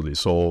 Absolutely.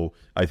 So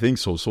I think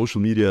so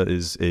social media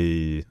is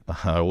I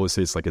always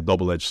say it's like a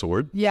double-edged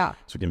sword. Yeah.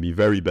 So it can be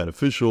very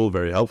beneficial,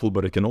 very helpful,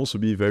 but it can also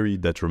be very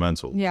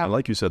detrimental. Yeah. And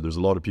like you said, there's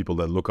a lot of people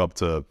that look up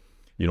to,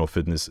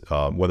 fitness,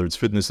 whether it's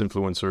fitness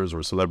influencers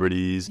or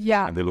celebrities.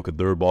 Yeah. And they look at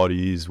their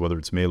bodies, whether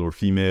it's male or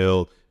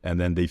female,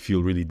 and then they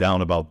feel really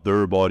down about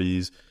their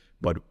bodies.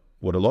 But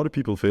what a lot of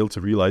people fail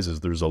to realize is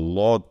there's a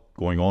lot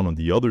going on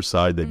the other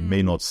side that you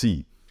may not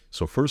see.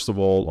 So first of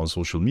all, on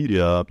social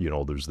media,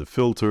 there's the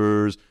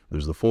filters,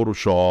 there's the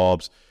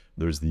Photoshops,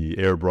 there's the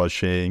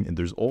airbrushing, and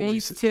there's all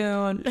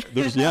Facetune.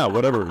 there's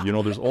whatever,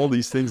 there's all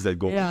these things that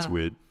go into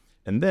it.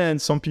 And then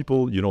some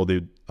people,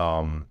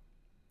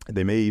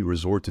 they may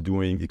resort to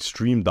doing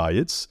extreme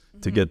diets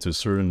to get to a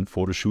certain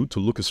photo shoot, to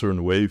look a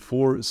certain way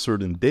for a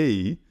certain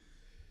day.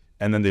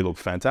 And then they look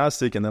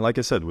fantastic. And then, like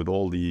I said, with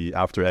all the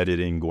after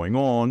editing going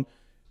on,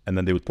 and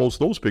then they would post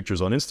those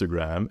pictures on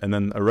Instagram. And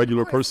then a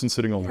regular person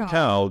sitting on the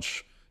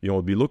couch,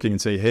 would be looking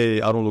and say,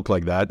 hey, I don't look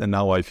like that. And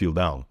now I feel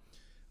down.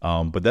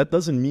 But that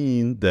doesn't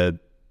mean that,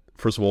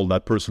 first of all,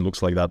 that person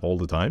looks like that all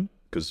the time.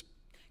 Because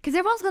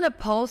everyone's going to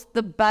post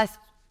the best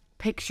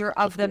picture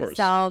of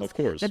themselves. Of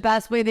course. The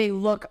best way they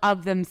look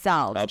of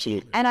themselves.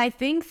 Absolutely. And I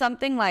think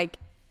something like,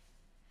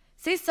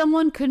 say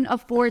someone couldn't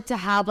afford to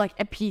have like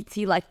a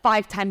PT like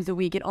 5 times a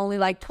week and only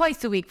like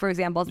twice a week, for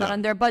example. It's not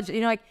on their budget.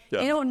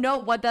 They don't know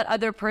what that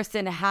other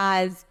person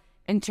has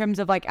in terms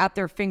of like at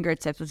their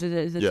fingertips, which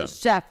is a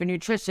chef, a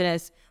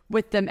nutritionist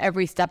with them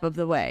every step of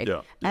the way.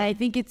 Yeah. And I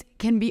think it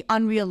can be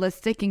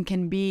unrealistic and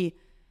can be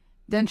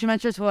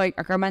detrimental to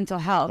like our mental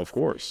health. Of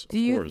course. Do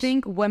you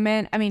think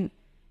women,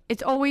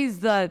 it's always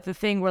the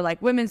thing where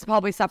like women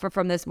probably suffer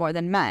from this more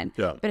than men.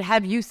 Yeah. But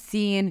have you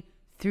seen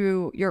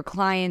through your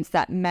clients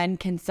that men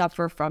can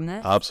suffer from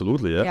this?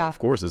 Absolutely, yeah. Of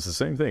course, it's the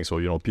same thing.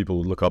 So, people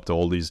would look up to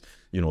all these,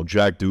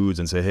 jack dudes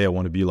and say, hey, I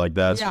want to be like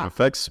that. So it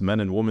affects men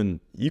and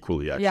women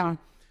equally, actually. Yeah.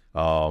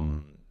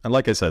 And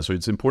like I said, so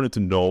it's important to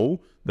know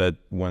that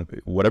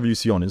whatever you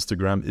see on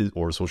Instagram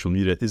or social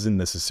media isn't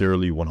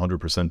necessarily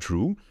 100%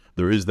 true.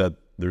 There's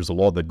a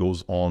lot that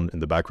goes on in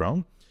the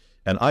background.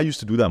 And I used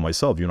to do that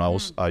myself.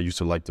 I used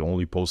to like to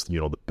only post,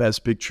 the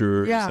best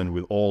pictures and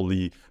with all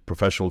the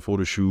professional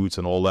photo shoots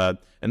and all that.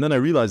 And then I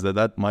realized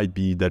that might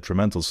be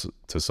detrimental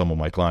to some of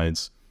my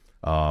clients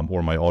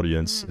or my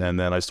audience. And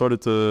then I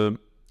started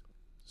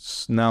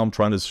now I'm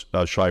trying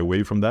to shy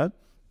away from that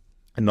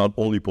and not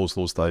only post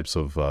those types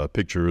of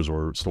pictures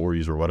or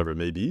stories or whatever it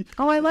may be.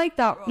 Oh, I like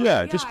that.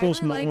 Yeah, just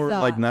post more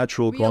like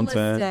natural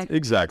content.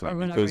 Exactly.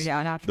 Because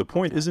the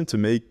point isn't to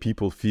make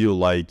people feel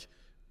like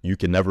you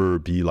can never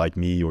be like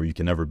me or you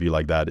can never be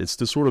like that. It's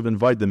to sort of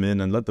invite them in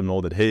and let them know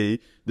that, hey,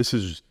 this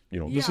is,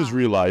 this is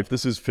real life.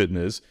 This is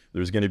fitness.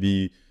 There's going to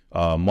be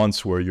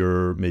months where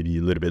you're maybe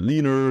a little bit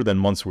leaner, then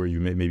months where you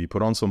maybe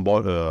put on some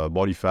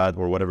body fat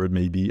or whatever it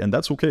may be. And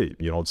that's okay.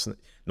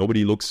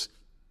 Nobody looks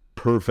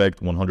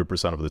perfect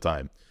 100% of the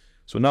time.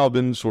 So now I've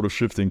been sort of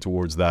shifting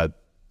towards that,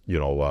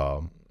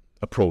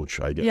 approach,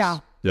 I guess. Yeah.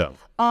 Yeah.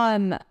 Oh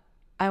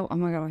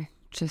my God, I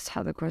just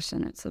had the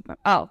question. It's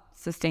about,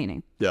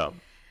 sustaining. Yeah.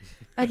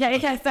 Okay,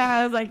 so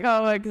I was like,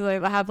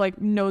 because I have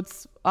like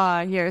notes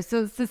here.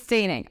 So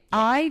sustaining.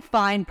 I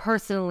find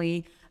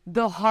personally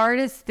the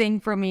hardest thing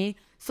for me.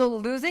 So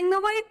losing the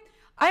weight,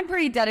 I'm a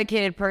pretty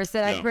dedicated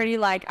person.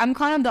 I'm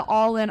kind of the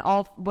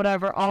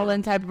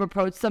all-in type of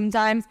approach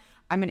sometimes.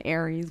 I'm an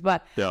Aries,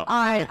 but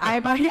I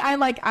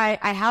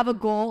have a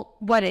goal.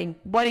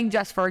 Wedding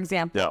dress, for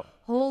example. Yeah.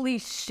 Holy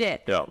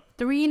shit. Yeah.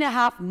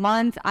 3.5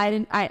 months.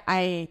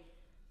 I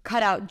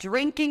cut out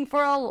drinking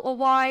for a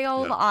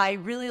while. Yeah. I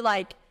really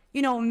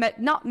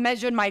not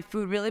measured my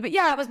food really, but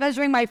I was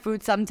measuring my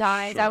food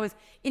sometimes. Sure. I was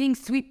eating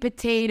sweet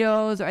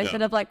potatoes or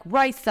instead of like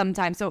rice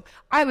sometimes. So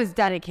I was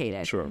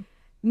dedicated. Sure.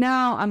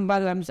 Now, by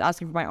the way, I'm just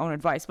asking for my own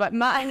advice, but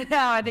now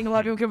I think a lot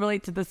of people can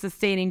relate to the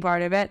sustaining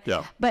part of it.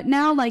 Yeah. But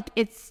now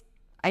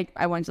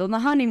I went on the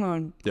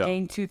honeymoon,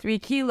 gained 2-3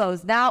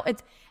 kilos. Now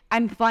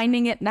I'm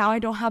finding it now. I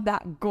don't have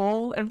that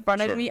goal in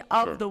front of me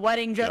of the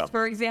wedding dress,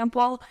 for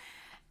example,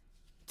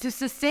 to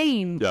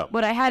sustain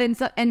what I had.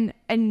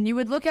 And you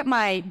would look at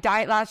my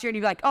diet last year and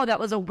you'd be like, oh, that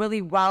was a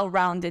really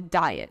well-rounded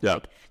diet. Yeah.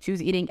 Like, she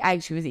was eating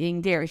eggs, she was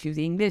eating dairy, she was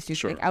eating this.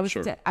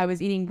 I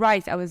was eating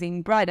rice, I was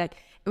eating bread.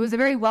 It was a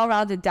very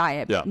well-rounded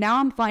diet. Yeah. But now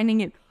I'm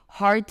finding it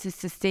hard to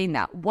sustain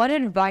that. What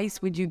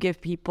advice would you give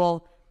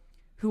people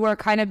who are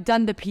kind of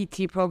done the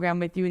PT program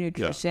with you,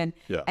 nutrition,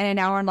 and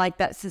now are like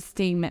that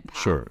sustainment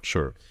path?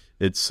 Sure.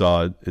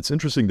 It's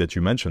interesting that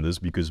you mentioned this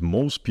because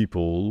most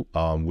people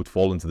would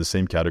fall into the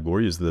same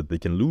category, is that they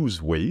can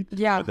lose weight,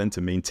 but then to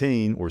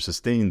maintain or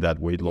sustain that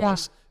weight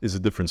loss is a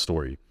different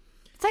story.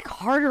 It's like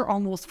harder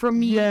almost for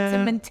me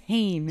to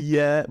maintain.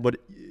 Yeah, but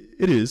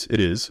it is.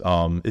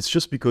 It's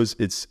just because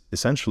it's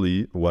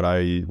essentially what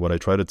I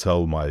try to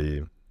tell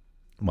my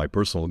my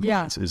personal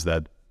guidance is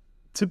that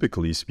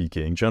typically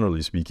speaking,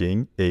 generally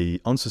speaking, a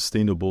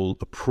unsustainable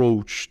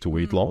approach to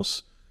weight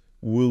loss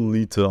will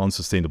lead to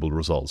unsustainable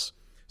results.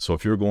 So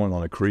if you're going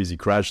on a crazy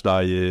crash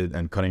diet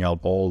and cutting out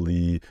all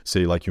the,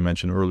 say, like you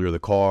mentioned earlier, the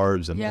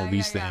carbs and all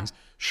these things,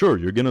 sure,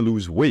 you're going to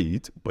lose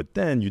weight, but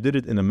then you did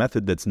it in a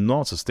method that's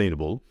not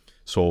sustainable.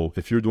 So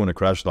if you're doing a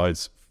crash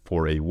diet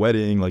for a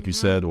wedding, like you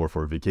said, or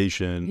for a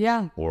vacation,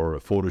 or a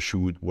photo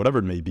shoot, whatever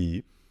it may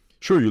be,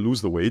 sure, you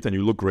lose the weight and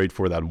you look great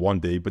for that one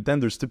day, but then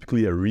there's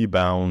typically a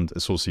rebound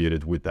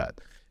associated with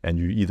that. And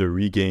you either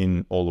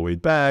regain all the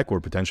weight back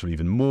or potentially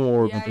even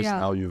more because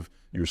now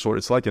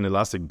it's like an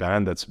elastic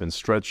band that's been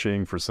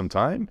stretching for some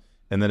time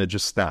and then it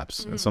just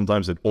snaps. And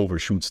sometimes it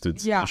overshoots to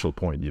its initial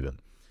point even.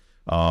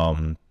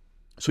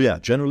 So yeah,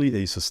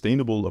 generally a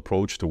sustainable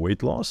approach to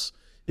weight loss,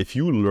 if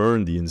you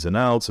learn the ins and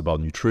outs about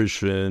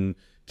nutrition,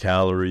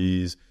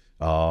 calories,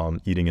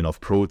 eating enough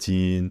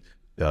protein,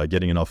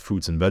 getting enough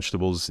fruits and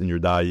vegetables in your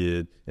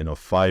diet, enough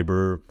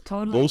fiber,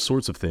 those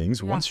sorts of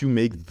things.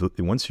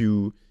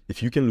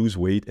 If you can lose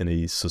weight in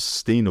a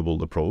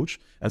sustainable approach,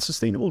 and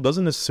sustainable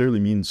doesn't necessarily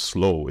mean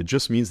slow. It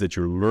just means that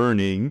you're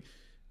learning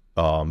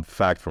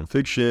fact from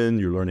fiction,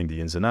 you're learning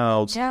the ins and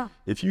outs.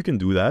 If you can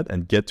do that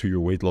and get to your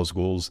weight loss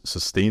goals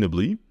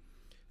sustainably,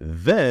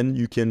 then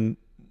you can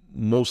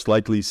most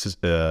likely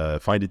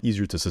find it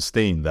easier to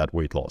sustain that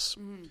weight loss.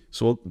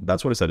 So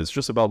that's what I said. It's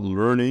just about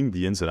learning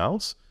the ins and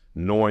outs,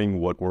 knowing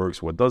what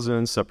works, what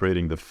doesn't,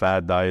 separating the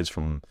fad diets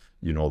from,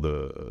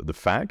 the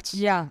facts.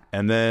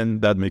 And then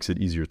that makes it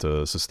easier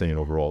to sustain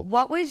overall.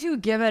 What would you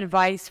give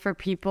advice for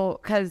people?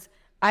 Because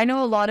I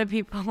know a lot of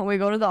people, when we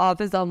go to the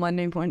office on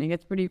Monday morning,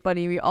 it's pretty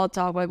funny. We all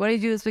talk like, what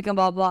did you do this weekend,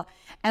 blah, blah.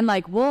 And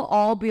like, we'll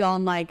all be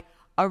on like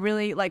a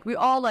really, like, we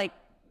all like,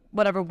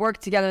 whatever, work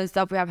together and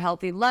stuff. We have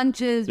healthy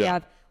lunches.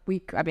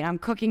 I'm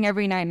cooking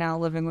every night now,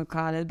 living with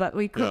Khaled, but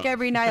we cook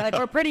every night. Like,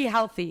 we're pretty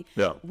healthy.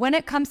 When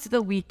it comes to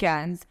the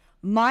weekends,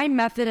 my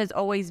method has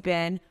always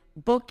been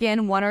book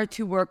in 1 or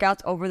 2 workouts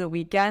over the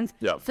weekends.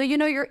 So,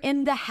 you're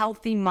in the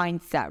healthy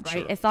mindset,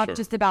 right? It's not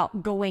just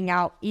about going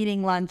out,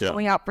 eating lunch,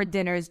 going out for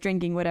dinners,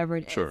 drinking, whatever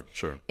it is.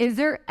 Is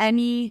there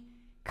any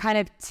kind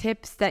of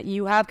tips that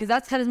you have? Because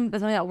that's kind of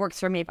something that works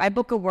for me. If I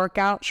book a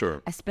workout,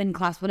 a spin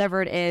class,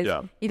 whatever it is,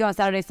 either on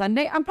Saturday,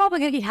 Sunday, I'm probably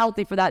going to eat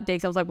healthy for that day.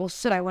 So I was like, well,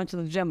 shit, I went to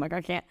the gym. Like,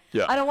 I can't,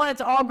 I don't want it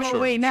to all go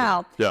away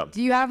now.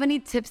 Do you have any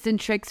tips and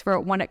tricks for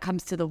when it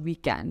comes to the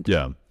weekend?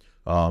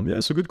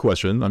 It's a good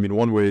question. I mean,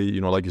 one way,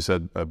 like you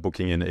said,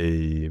 booking in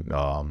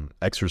a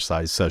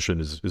exercise session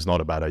is not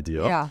a bad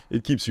idea.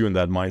 It keeps you in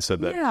that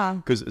mindset that,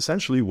 because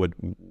essentially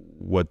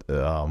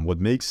what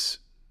makes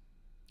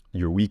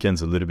your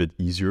weekends a little bit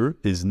easier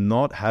is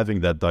not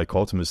having that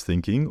dichotomous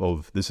thinking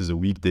of this is a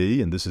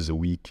weekday and this is a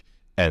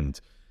weekend.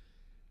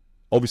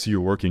 Obviously, you're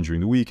working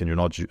during the week and you're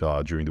not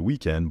during the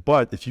weekend,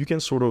 but if you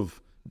can sort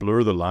of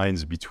blur the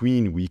lines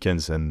between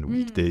weekends and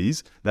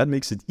weekdays, that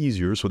makes it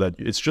easier so that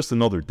it's just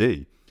another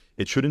day.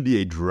 It shouldn't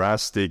be a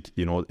drastic,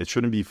 it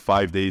shouldn't be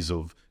 5 days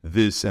of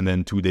this and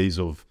then 2 days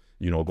of,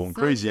 going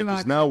crazy.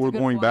 Because now we're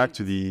going back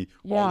to the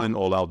all in,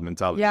 all out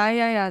mentality.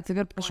 It's a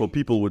good point. So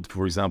people would,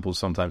 for example,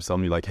 sometimes tell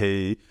me like,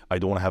 hey, I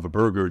don't want to have a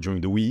burger during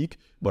the week,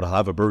 but I'll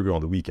have a burger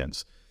on the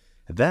weekends.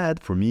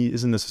 That, for me,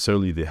 isn't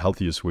necessarily the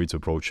healthiest way to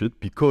approach it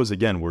because,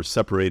 again, we're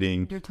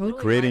separating,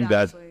 creating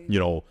that,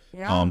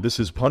 this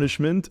is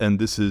punishment and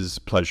this is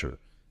pleasure.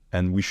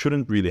 And we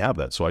shouldn't really have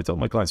that. So I tell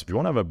my clients, if you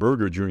want to have a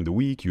burger during the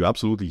week, you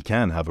absolutely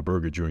can have a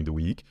burger during the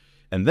week.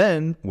 And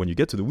then when you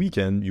get to the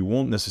weekend, you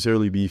won't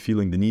necessarily be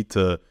feeling the need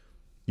to,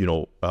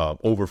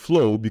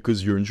 overflow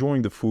because you're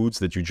enjoying the foods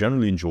that you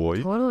generally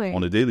enjoy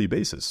on a daily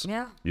basis.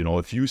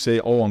 If you say,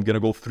 oh, I'm going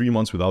to go 3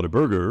 months without a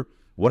burger,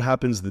 what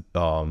happens that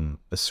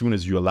as soon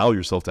as you allow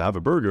yourself to have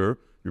a burger,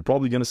 you're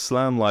probably going to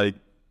slam like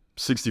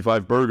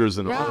 65 burgers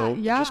in a row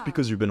just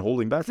because you've been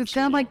holding back. It's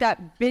kind of like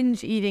that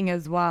binge eating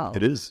as well.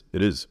 It is.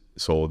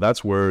 So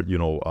that's where,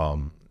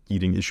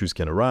 eating issues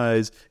can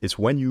arise. It's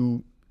when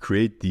you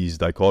create these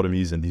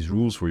dichotomies and these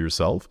rules for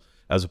yourself,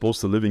 as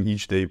opposed to living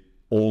each day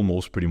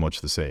almost pretty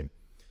much the same.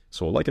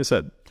 So like I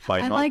said,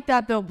 I like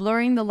that though,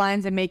 blurring the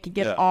lines and making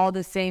it all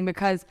the same,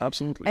 because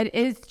absolutely it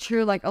is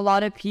true. Like a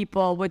lot of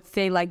people would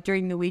say like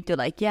during the week, they're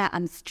like, yeah,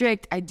 I'm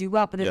strict, I do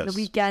well, but then the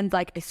weekends,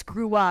 like I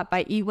screw up,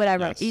 I eat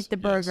whatever, I eat the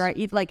burger, I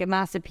eat like a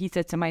massive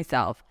pizza to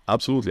myself.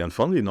 Absolutely. And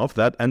funnily enough,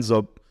 that ends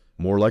up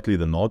more likely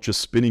than not just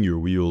spinning your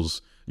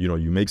wheels.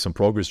 You make some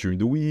progress during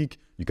the week,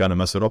 you kind of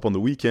mess it up on the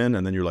weekend,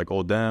 and then you're like,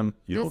 oh damn,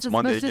 it's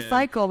Monday again.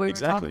 Cycle we were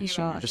talking about.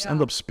 So you just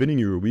end up spinning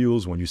your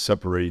wheels when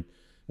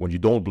you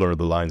don't blur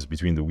the lines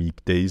between the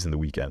weekdays and the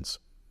weekends.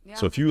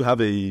 So if you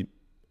have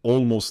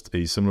almost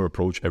a similar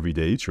approach every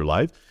day to your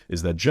life,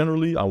 is that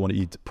generally I want to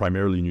eat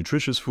primarily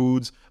nutritious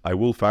foods. I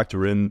will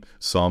factor in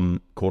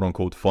some quote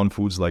unquote fun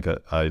foods, like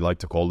I like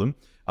to call them.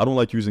 I don't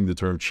like using the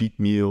term cheat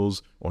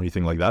meals or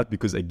anything like that,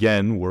 because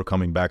again, we're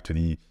coming back to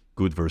the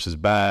good versus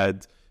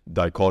bad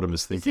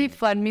dichotomous thinking. You say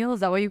fun meal? Is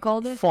that what you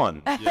called it?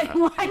 Fun. Yeah.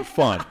 They're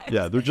fun.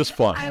 Yeah, they're just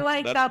fun. I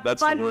like that.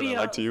 That's fun the word meal.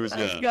 I like to use.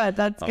 That's good.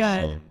 That's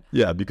good.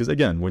 Yeah, because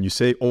again, when you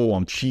say, oh,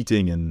 I'm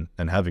cheating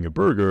and having a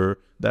burger,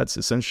 that's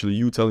essentially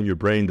you telling your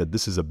brain that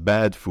this is a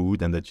bad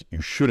food and that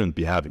you shouldn't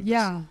be having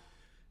this.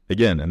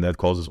 Again, and that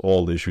causes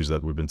all the issues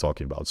that we've been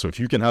talking about. So if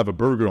you can have a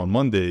burger on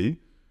Monday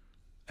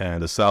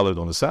and a salad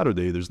on a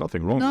Saturday, there's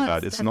nothing wrong with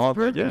that. It's not,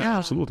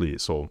 absolutely.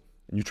 So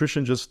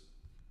nutrition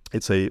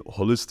it's a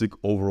holistic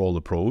overall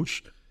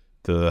approach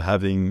to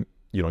having,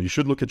 you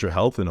should look at your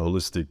health in a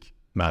holistic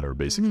manner,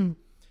 basically.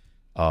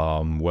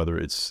 Whether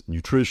it's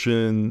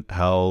nutrition,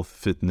 health,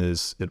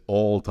 fitness, it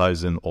all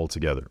ties in all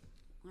together.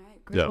 All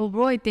right, great. Well,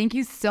 Roy, thank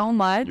you so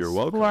much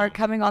for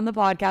coming on the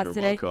podcast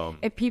today. Welcome.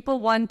 If people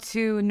want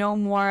to know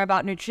more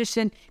about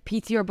nutrition,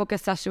 PT, or book a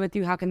session with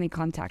you, how can they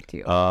contact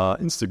you?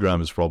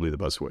 Instagram is probably the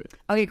best way.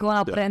 Okay, cool. And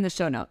I'll put it in the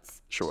show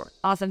notes. Sure.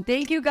 Awesome.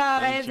 Thank you,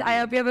 guys. Thank you. I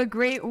hope you have a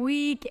great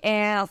week,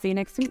 and I'll see you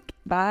next week.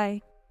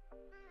 Bye.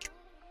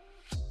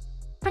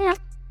 Yeah.